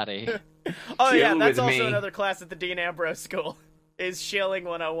Scotty. Oh Chill yeah, that's with also me. another class at the Dean Ambrose School. Is Shilling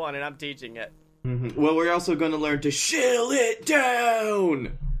 101, and I'm teaching it. Mm-hmm. Well, we're also going to learn to shill it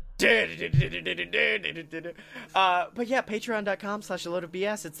down. But yeah,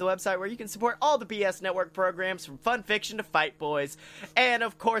 patreon.com/theloadofbs. It's the website where you can support all the BS Network programs, from Fun Fiction to Fight Boys. And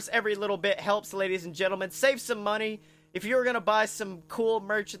of course, every little bit helps, ladies and gentlemen. Save some money. If you were going to buy some cool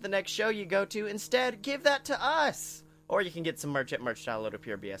merch at the next show you go to, instead, give that to us. Or you can get some merch at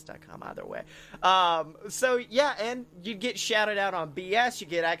merch.loadofpurebs.com, either way. So, yeah, and you get shouted out on BS, you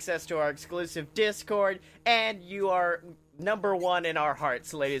get access to our exclusive Discord, and you are number one in our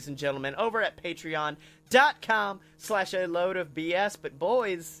hearts, ladies and gentlemen, over at patreon.com/aloadofbs. But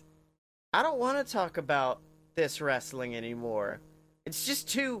boys, I don't want to talk about this wrestling anymore. It's just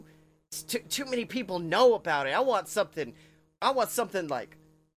too many people know about it. I want something like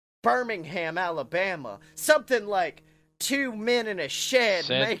Birmingham, Alabama. Something like 2 men in a shed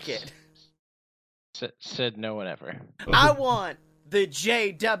make it. Said no one ever. I want the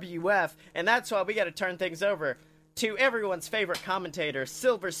JWF, and that's why we got to turn things over to everyone's favorite commentator,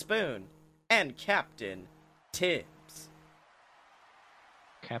 Silver Spoon, and Captain Tibbs.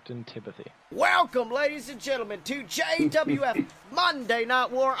 Captain Tibothy. Welcome, ladies and gentlemen, to JWF Monday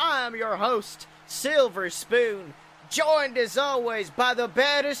Night War. I am your host, Silver Spoon, joined as always by the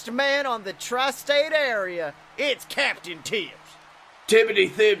baddest man on the tri-state area. It's Captain Tibbs.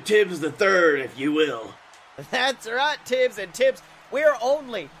 Tibbity Thib Tibbs the Third, if you will. That's right, Tibbs. And Tibbs, we're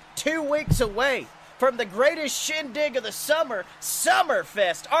only 2 weeks away from the greatest shindig of the summer,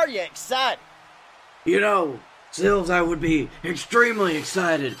 Summerfest. Are you excited? You know, Sills, I would be extremely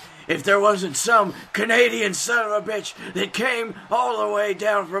excited if there wasn't some Canadian son of a bitch that came all the way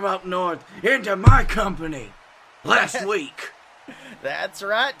down from up north into my company last week. That's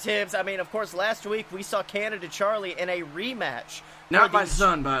right, Tibbs. I mean, of course, last week we saw Canada Charlie in a rematch. Not my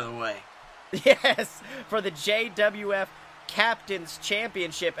son, by the way. Yes, for the JWF Captain's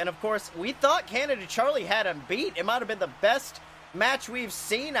Championship. And, of course, we thought Canada Charlie had him beat. It might have been the best match we've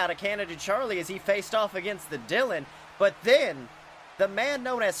seen out of Canada Charlie as he faced off against the Dylan. But then, the man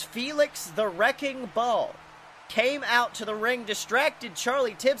known as Felix the Wrecking Ball came out to the ring, distracted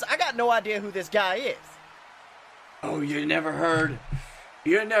Charlie Tibbs. I got no idea who this guy is. Oh, you never heard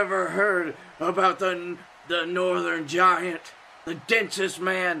about the Northern Giant, the densest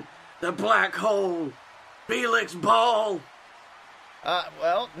man, the black hole, Felix Ball?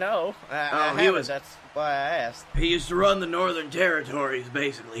 Well, no. I haven't. That's why I asked. He used to run the Northern Territories,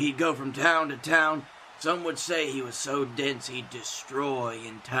 basically. He'd go from town to town. Some would say he was so dense he'd destroy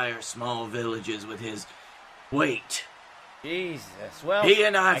entire small villages with his weight. Jesus. Well, he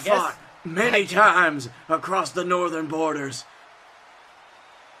and I fought many times across the northern borders.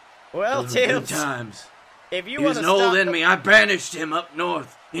 Well, Tibbs, times. If you he was an old enemy. I banished him up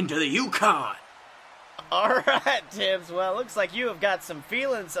north into the Yukon. All right, Tibbs. Well, it looks like you have got some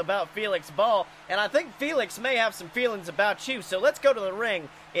feelings about Felix Ball, and I think Felix may have some feelings about you. So let's go to the ring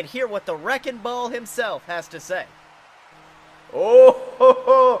and hear what the Wrecking Ball himself has to say. Oh, ho,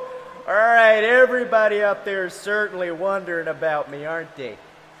 ho. All right, everybody up there is certainly wondering about me, aren't they?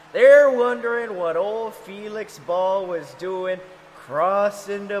 They're wondering what old Felix Ball was doing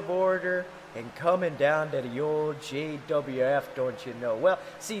crossing the border and coming down to the old JWF, don't you know? Well,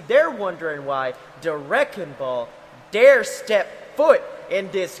 see, they're wondering why the Wrecking Ball dare step foot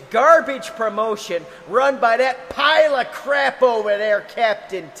in this garbage promotion run by that pile of crap over there,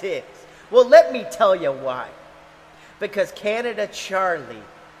 Captain Tibbs. Well, let me tell you why. Because Canada Charlie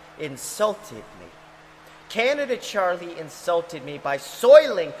insulted me. Canada Charlie insulted me by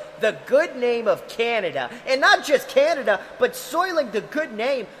soiling the good name of Canada. And not just Canada, but soiling the good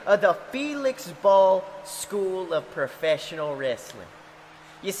name of the Felix Ball School of Professional Wrestling.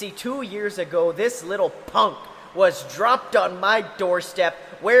 You see, 2 years ago, this little punk was dropped on my doorstep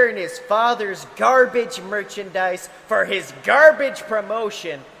wearing his father's garbage merchandise for his garbage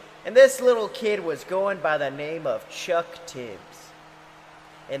promotion. And this little kid was going by the name of Chuck Tibbs.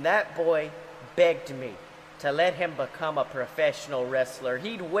 And that boy begged me to let him become a professional wrestler.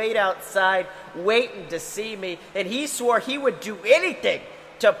 He'd wait outside, waiting to see me, and he swore he would do anything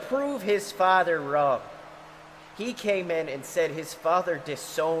to prove his father wrong. He came in and said his father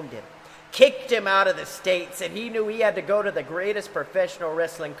disowned him, kicked him out of the States, and he knew he had to go to the greatest professional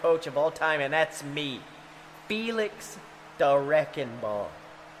wrestling coach of all time, and that's me, Felix the Wrecking Ball.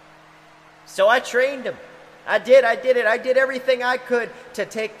 So I trained him. I did it. I did everything I could to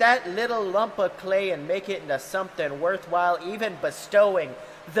take that little lump of clay and make it into something worthwhile, even bestowing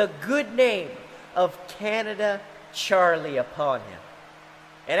the good name of Canada Charlie upon him.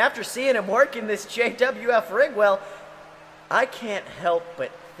 And after seeing him work in this JWF ring, well, I can't help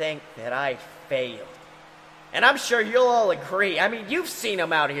but think that I failed. And I'm sure you'll all agree. I mean, you've seen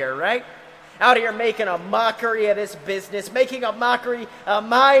him out here, right? Out here making a mockery of this business, making a mockery of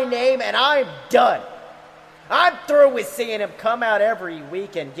my name, and I'm done. I'm through with seeing him come out every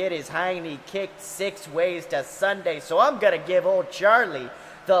week and get his hiney kicked 6 ways to Sunday, so I'm going to give old Charlie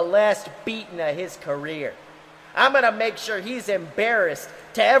the last beating of his career. I'm going to make sure he's embarrassed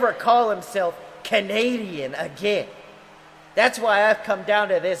to ever call himself Canadian again. That's why I've come down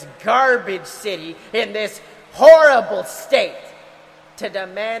to this garbage city in this horrible state to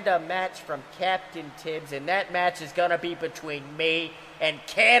demand a match from Captain Tibbs, and that match is going to be between me and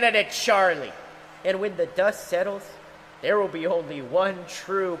Canada Charlie. And when the dust settles, there will be only one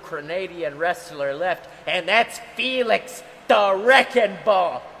true Canadian wrestler left, and that's Felix the Wrecking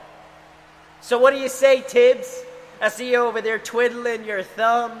Ball. So what do you say, Tibbs? I see you over there twiddling your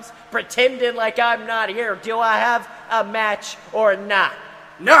thumbs, pretending like I'm not here. Do I have a match or not?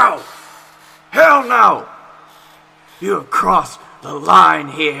 No! Hell no! You have crossed the line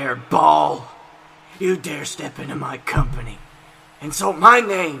here, Ball. You dare step into my company, insult my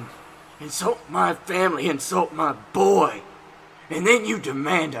name, insult my family, insult my boy, and then you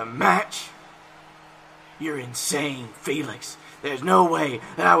demand a match? You're insane, Felix. There's no way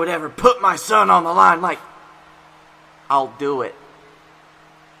that I would ever put my son on the line like... I'll do it.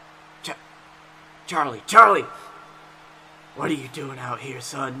 Charlie! What are you doing out here,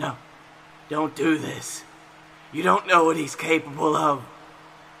 son? No, don't do this. You don't know what he's capable of.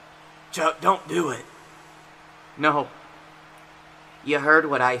 Chuck, don't do it. No. You heard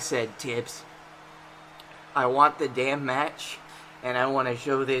what I said, Tibbs. I want the damn match, and I want to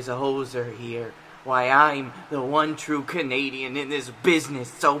show this hoser here why I'm the one true Canadian in this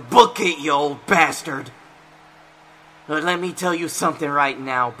business, so book it, you old bastard. But let me tell you something right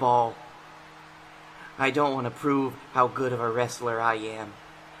now, Ball. I don't want to prove how good of a wrestler I am.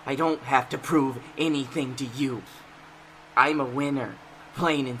 I don't have to prove anything to you. I'm a winner,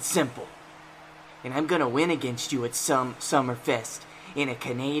 plain and simple. And I'm gonna win against you at some Summerfest in a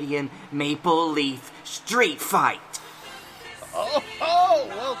Canadian Maple Leaf street fight. Oh,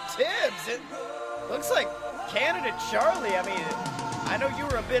 well, Tibbs, it looks like Canada Charlie, I mean, I know you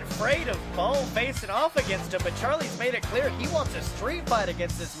were a bit afraid of Ball facing off against him, but Charlie's made it clear he wants a street fight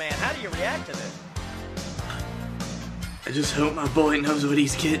against this man. How do you react to this? I just hope my boy knows what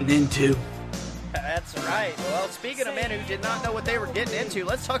he's getting into. That's right. Well, speaking of men who did not know what they were getting into,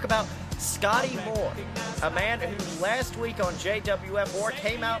 let's talk about Scotty Moore, a man who last week on JWF War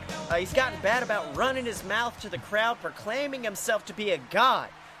came out, he's gotten bad about running his mouth to the crowd, proclaiming himself to be a god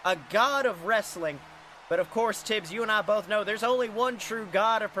of wrestling. But of course, Tibbs, you and I both know there's only one true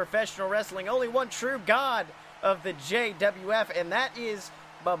god of professional wrestling, only one true god of the JWF, and that is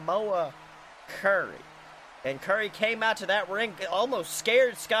Momoa Curry. And Curry came out to that ring, almost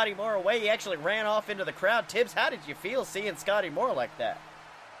scared Scotty Moore away. He actually ran off into the crowd. Tibbs, how did you feel seeing Scotty Moore like that?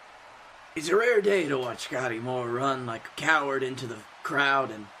 It's a rare day to watch Scotty Moore run like a coward into the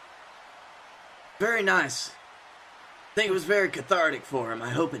crowd, and very nice. I think it was very cathartic for him.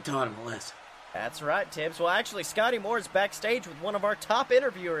 I hope it taught him a lesson. That's right, Tibbs. Well, actually, Scotty Moore is backstage with one of our top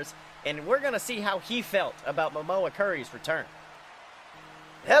interviewers, and we're going to see how he felt about Momoa Curry's return.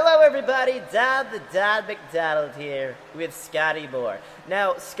 Hello, everybody. Don McDonald here with Scotty Moore.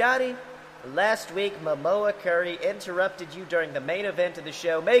 Now, Scotty, last week Momoa Curry interrupted you during the main event of the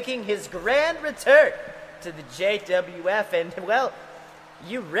show, making his grand return to the JWF, and, well,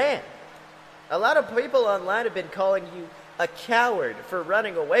 you ran. A lot of people online have been calling you a coward for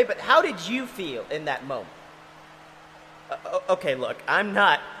running away, but how did you feel in that moment? Okay, look, I'm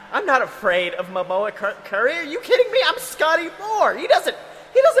not afraid of Momoa Curry. Are you kidding me? I'm Scotty Moore. He doesn't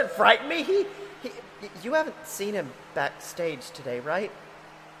frighten me. You haven't seen him backstage today, right?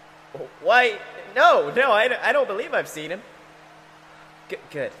 Why, no, I don't believe I've seen him.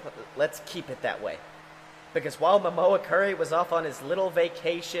 Good. Let's keep it that way. Because while Momoa Curry was off on his little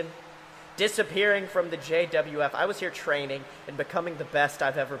vacation, disappearing from the JWF, I was here training and becoming the best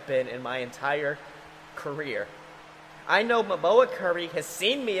I've ever been in my entire career. I know Momoa Curry has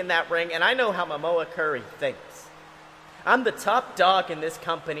seen me in that ring, and I know how Momoa Curry thinks. I'm the top dog in this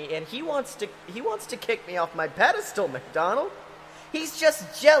company, and he wants to kick me off my pedestal, McDonald. He's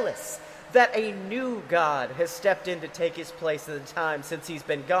just jealous that a new god has stepped in to take his place in the time since he's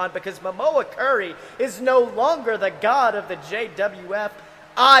been gone, because Momoa Curry is no longer the god of the JWF.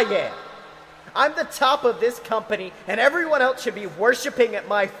 I am. I'm the top of this company, and everyone else should be worshiping at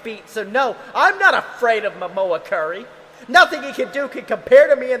my feet. So no, I'm not afraid of Momoa Curry. Nothing he can do can compare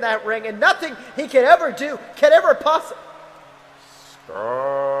to me in that ring, and nothing he can ever do can ever possibly...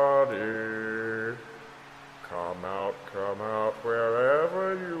 Scotty, come out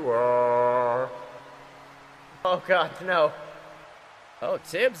wherever you are. Oh, God, no. Oh,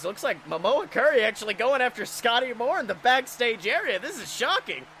 Tibbs, looks like Momoa Curry actually going after Scotty Moore in the backstage area. This is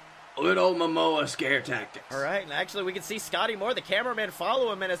shocking. Good old Momoa scare tactics. All right, and actually we can see Scotty Moore, the cameraman,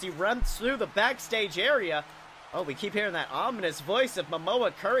 follow him, and as he runs through the backstage area, oh, we keep hearing that ominous voice of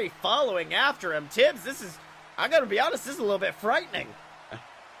Momoa Curry following after him. Tibbs, I gotta be honest, this is a little bit frightening.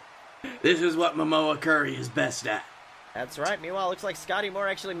 This is what Momoa Curry is best at. That's right. Meanwhile, it looks like Scotty Moore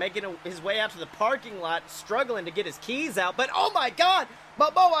actually making his way out to the parking lot, struggling to get his keys out. But, oh my God,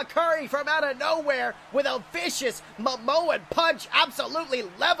 Momoa Curry from out of nowhere with a vicious Momoan punch, absolutely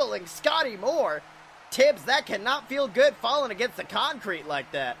leveling Scotty Moore. Tibbs, that cannot feel good falling against the concrete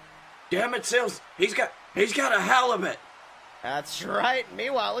like that. Damn it, Sills. He's got a halibut. That's right.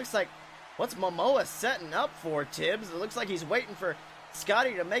 Meanwhile, it looks like, what's Momoa setting up for, Tibbs? It looks like he's waiting for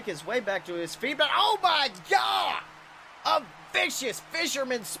Scotty to make his way back to his feet. But, oh my God! A vicious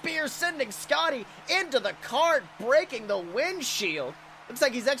fisherman spear sending Scotty into the cart, breaking the windshield. Looks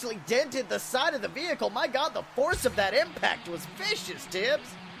like he's actually dented the side of the vehicle. My God, the force of that impact was vicious,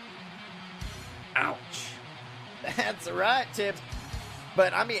 Tibbs. Ouch. That's right, Tibbs.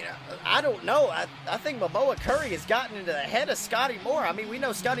 But, I mean, I don't know. I think Momoa Curry has gotten into the head of Scotty Moore. I mean, we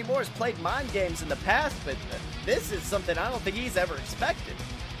know Scotty Moore has played mind games in the past, but this is something I don't think he's ever expected.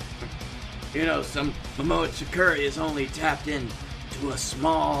 You know, Momoa Curry is only tapped into a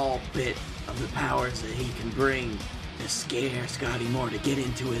small bit of the powers that he can bring to scare Scotty Moore, to get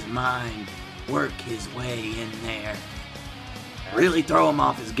into his mind, work his way in there, really throw him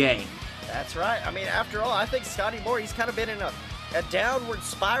off his game. That's right. I mean, after all, I think Scotty Moore, he's kind of been in a downward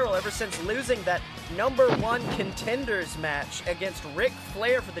spiral ever since losing that #1 contenders match against Ric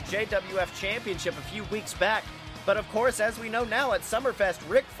Flair for the JWF Championship a few weeks back. But of course, as we know now at Summerfest,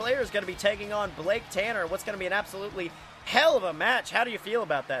 Ric Flair is going to be taking on Blake Tanner, what's going to be an absolutely hell of a match. How do you feel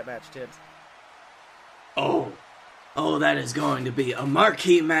about that match, Tibbs? Oh, Oh, that is going to be a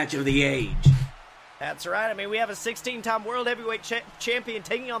marquee match of the age. That's right. I mean, we have a 16-time world heavyweight champion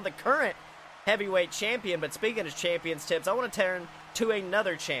taking on the current heavyweight champion. But speaking of champions, Tibbs, I want to turn to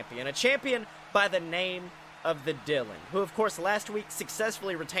another champion. A champion by the name of the Dylan, who, of course, last week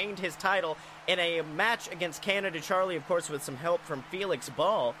successfully retained his title in a match against Canada Charlie, of course, with some help from Felix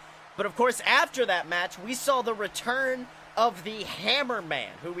Ball. But, of course, after that match, we saw the return of the Hammerman,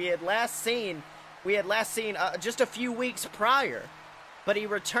 who we had last seen just a few weeks prior. But he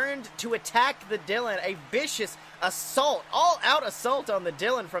returned to attack the Dylan, a vicious assault, all-out assault on the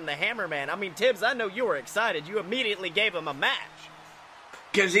Dylan from the Hammerman. I mean, Tibbs, I know you were excited. You immediately gave him a match.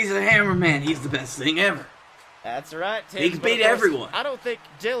 Because he's a Hammerman. He's the best thing ever. That's right, Tibbs. He can beat everyone. I don't think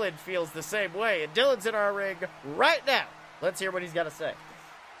Dylan feels the same way. And Dylan's in our ring right now. Let's hear what he's got to say.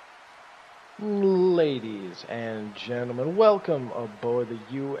 Ladies and gentlemen, welcome aboard the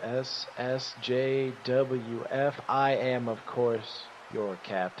USS JWF. I am, of course, your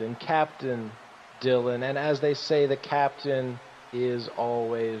captain, Captain Dylan. And as they say, the captain is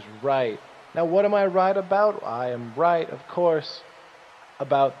always right. Now, what am I right about? I am right, of course,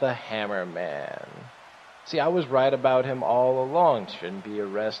 about the Hammerman. See, I was right about him all along. Shouldn't be a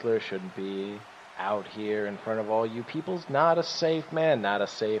wrestler, shouldn't be out here in front of all you people's not a safe man, not a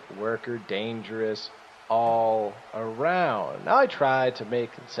safe worker, dangerous all around. Now, I tried to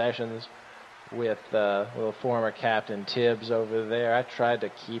make concessions with former Captain Tibbs over there. I tried to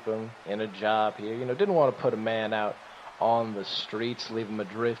keep him in a job here. Didn't want to put a man out on the streets, leave him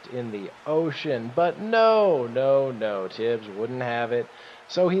adrift in the ocean. But no, Tibbs wouldn't have it.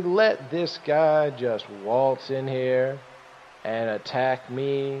 So he let this guy just waltz in here and attack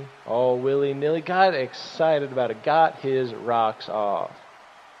me all willy-nilly. Got excited about it. Got his rocks off.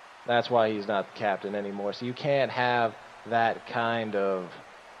 That's why he's not the captain anymore. So you can't have that kind of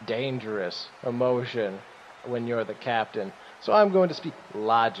dangerous emotion when you're the captain. So I'm going to speak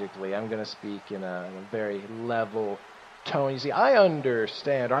logically. I'm going to speak in a very level tone. You see, I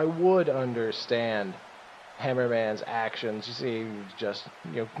would understand Hammerman's actions. You see, just,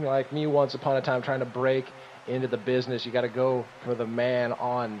 like me once upon a time trying to break into the business, you got to go for the man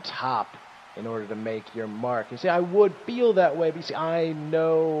on top in order to make your mark. You see, I would feel that way, but you see, I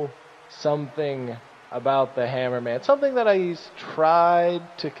know something about the Hammerman, something that I tried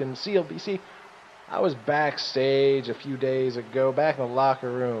to conceal. But you see, I was backstage a few days ago, back in the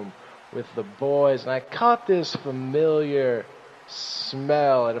locker room with the boys, and I caught this familiar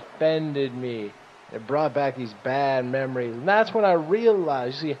smell. It offended me. It brought back these bad memories. And that's when I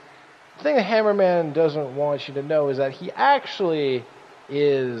realized, you see, the thing the Hammerman doesn't want you to know is that he actually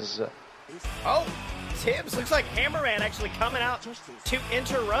is... Oh, Tibbs, looks like Hammerman actually coming out to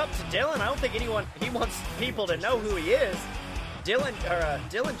interrupt Dylan. I don't think he wants people to know who he is.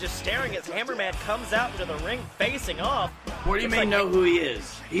 Dylan just staring as Hammerman comes out into the ring facing off. What do you mean know who he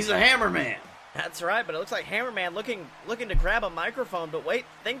is? He's a Hammerman. That's right, but it looks like Hammerman looking to grab a microphone, but wait,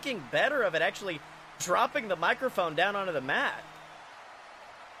 thinking better of it, actually dropping the microphone down onto the mat.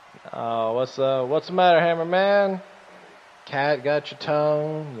 Oh, what's the matter, Hammerman? Cat got your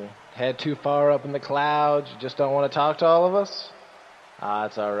tongue? Your head too far up in the clouds? You just don't want to talk to all of us?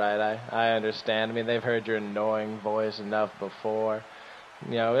 It's all right. I understand. I mean, they've heard your annoying voice enough before.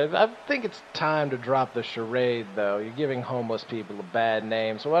 I think it's time to drop the charade, though. You're giving homeless people a bad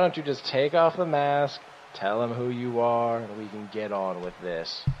name, so why don't you just take off the mask, tell them who you are, and we can get on with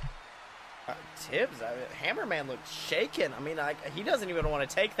this. Tibbs, Hammerman looks shaken. I mean, he doesn't even want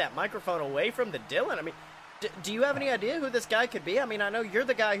to take that microphone away from the Dylan. I mean, do you have any idea who this guy could be? I mean, I know you're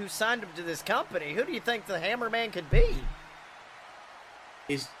the guy who signed him to this company. Who do you think the Hammerman could be?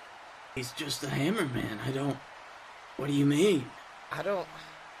 He's just a Hammerman. What do you mean? I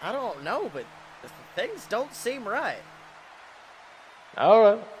don't know, but things don't seem right. All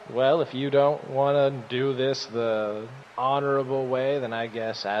right. Well, if you don't want to do this the honorable way, then I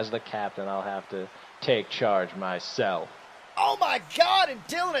guess as the captain I'll have to take charge myself. Oh my God! And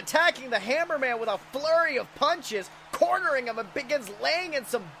Dylan attacking the Hammerman with a flurry of punches, cornering him and begins laying in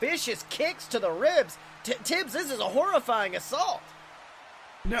some vicious kicks to the ribs. Tibbs, this is a horrifying assault.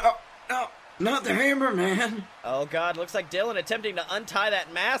 No, not the Hammerman. Oh God, looks like Dylan attempting to untie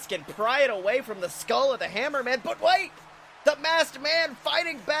that mask and pry it away from the skull of the Hammerman. But wait! The masked man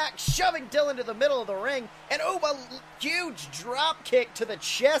fighting back, shoving Dylan to the middle of the ring, and a huge drop kick to the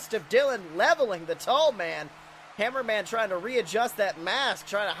chest of Dylan, leveling the tall man. Hammerman trying to readjust that mask,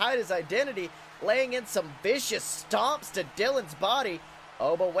 trying to hide his identity, laying in some vicious stomps to Dylan's body.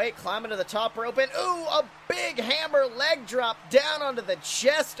 Oh, but wait, climbing to the top rope, and a big hammer leg drop down onto the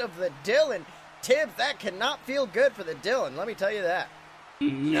chest of the Dylan. Tibbs, that cannot feel good for the Dylan, let me tell you that.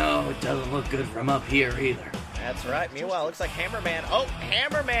 No, it doesn't look good from up here either. That's right. Meanwhile, it looks like Hammerman. Oh,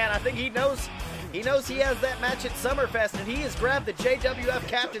 Hammerman! I think he knows he has that match at Summerfest, and he has grabbed the JWF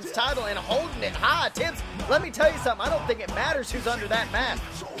Captain's title and holding it high. Tibbs, let me tell you something. I don't think it matters who's under that mask,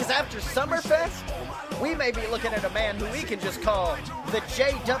 because after Summerfest, we may be looking at a man who we can just call the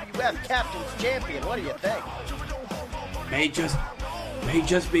JWF Captain's Champion. What do you think? May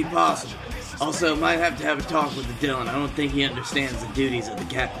just be possible. Also, might have to have a talk with the Dylan. I don't think he understands the duties of the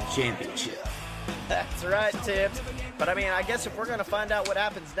Captain Championship. That's right, Tibbs. But I mean, I guess if we're going to find out what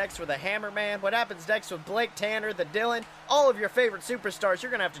happens next with the Hammerman, what happens next with Blake Tanner, the Dylan, all of your favorite superstars, you're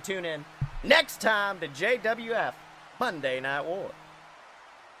going to have to tune in next time to JWF Monday Night War.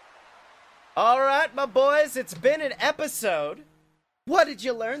 All right, my boys, it's been an episode. What did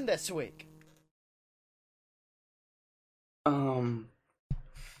you learn this week? I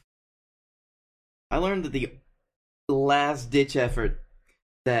learned that the last-ditch effort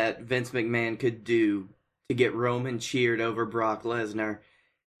that Vince McMahon could do to get Roman cheered over Brock Lesnar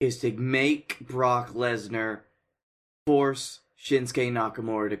is to make Brock Lesnar force Shinsuke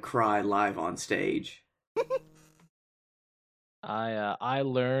Nakamura to cry live on stage. I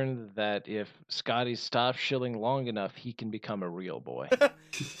learned that if Scotty stops shilling long enough, he can become a real boy.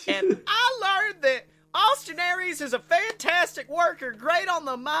 And I learned that Austin Aries is a fantastic worker, great on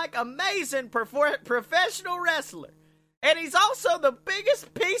the mic, amazing professional wrestler. And he's also the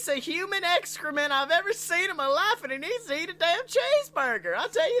biggest piece of human excrement I've ever seen in my life, and he needs to eat a damn cheeseburger. I'll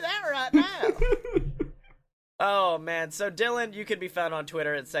tell you that right now. Oh, man. So, Dylan, you can be found on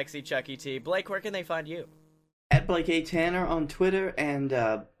Twitter at SexyChuckyT. Blake, where can they find you? At Blake A. Tanner on Twitter and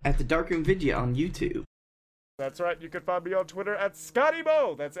at the Darkroom Vidya on YouTube. That's right, you can find me on Twitter at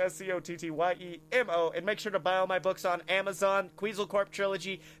ScottyMo. That's ScottyMo. And make sure to buy all my books on Amazon. Queasel Corp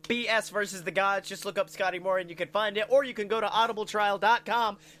Trilogy, BS versus the Gods. Just look up Scotty Moore and you can find it. Or you can go to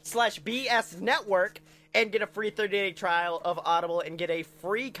audibletrial.com/BS Network and get a free 30-day trial of Audible and get a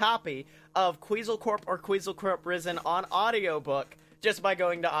free copy of Queasel Corp or Queasel Corp Risen on audiobook just by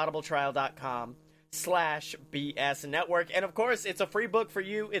going to audibletrial.com/BS Network. And of course, it's a free book for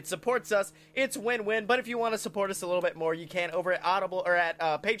you. It supports us. It's win-win. But if you want to support us a little bit more, you can over at Audible or at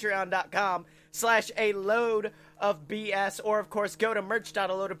patreon.com/aloadofbs. Or of course, go to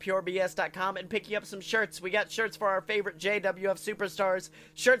merch.aloadofpurebs.com and pick you up some shirts. We got shirts for our favorite JWF superstars.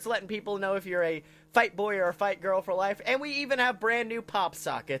 Shirts letting people know if you're a fight boy or a fight girl for life. And we even have brand new pop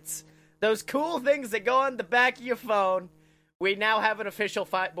sockets. Those cool things that go on the back of your phone. We now have an official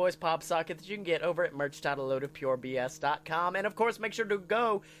Fight Boys pop socket that you can get over at merch.aloadofpurebs.com. And of course, make sure to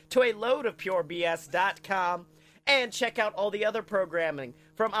go to aloadofpurebs.com and check out all the other programming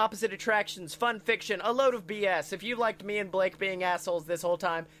from Opposite Attractions, Fun Fiction, A Load of BS. If you liked me and Blake being assholes this whole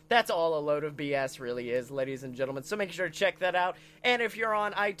time, that's all A Load of BS really is, ladies and gentlemen. So make sure to check that out. And if you're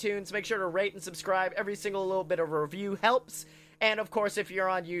on iTunes, make sure to rate and subscribe. Every single little bit of review helps. And, of course, if you're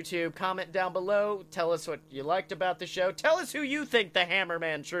on YouTube, comment down below. Tell us what you liked about the show. Tell us who you think the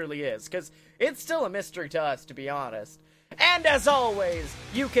Hammerman truly is, because it's still a mystery to us, to be honest. And, as always,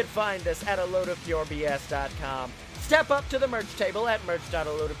 you can find us at aloadofpurebs.com. Step up to the merch table at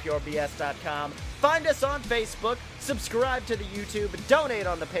merch.aloadofpurebs.com. Find us on Facebook, subscribe to the YouTube, donate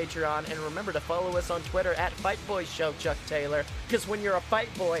on the Patreon, and remember to follow us on Twitter at FightBoyShow, Chuck Taylor, because when you're a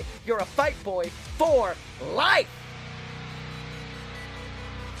fight boy for life!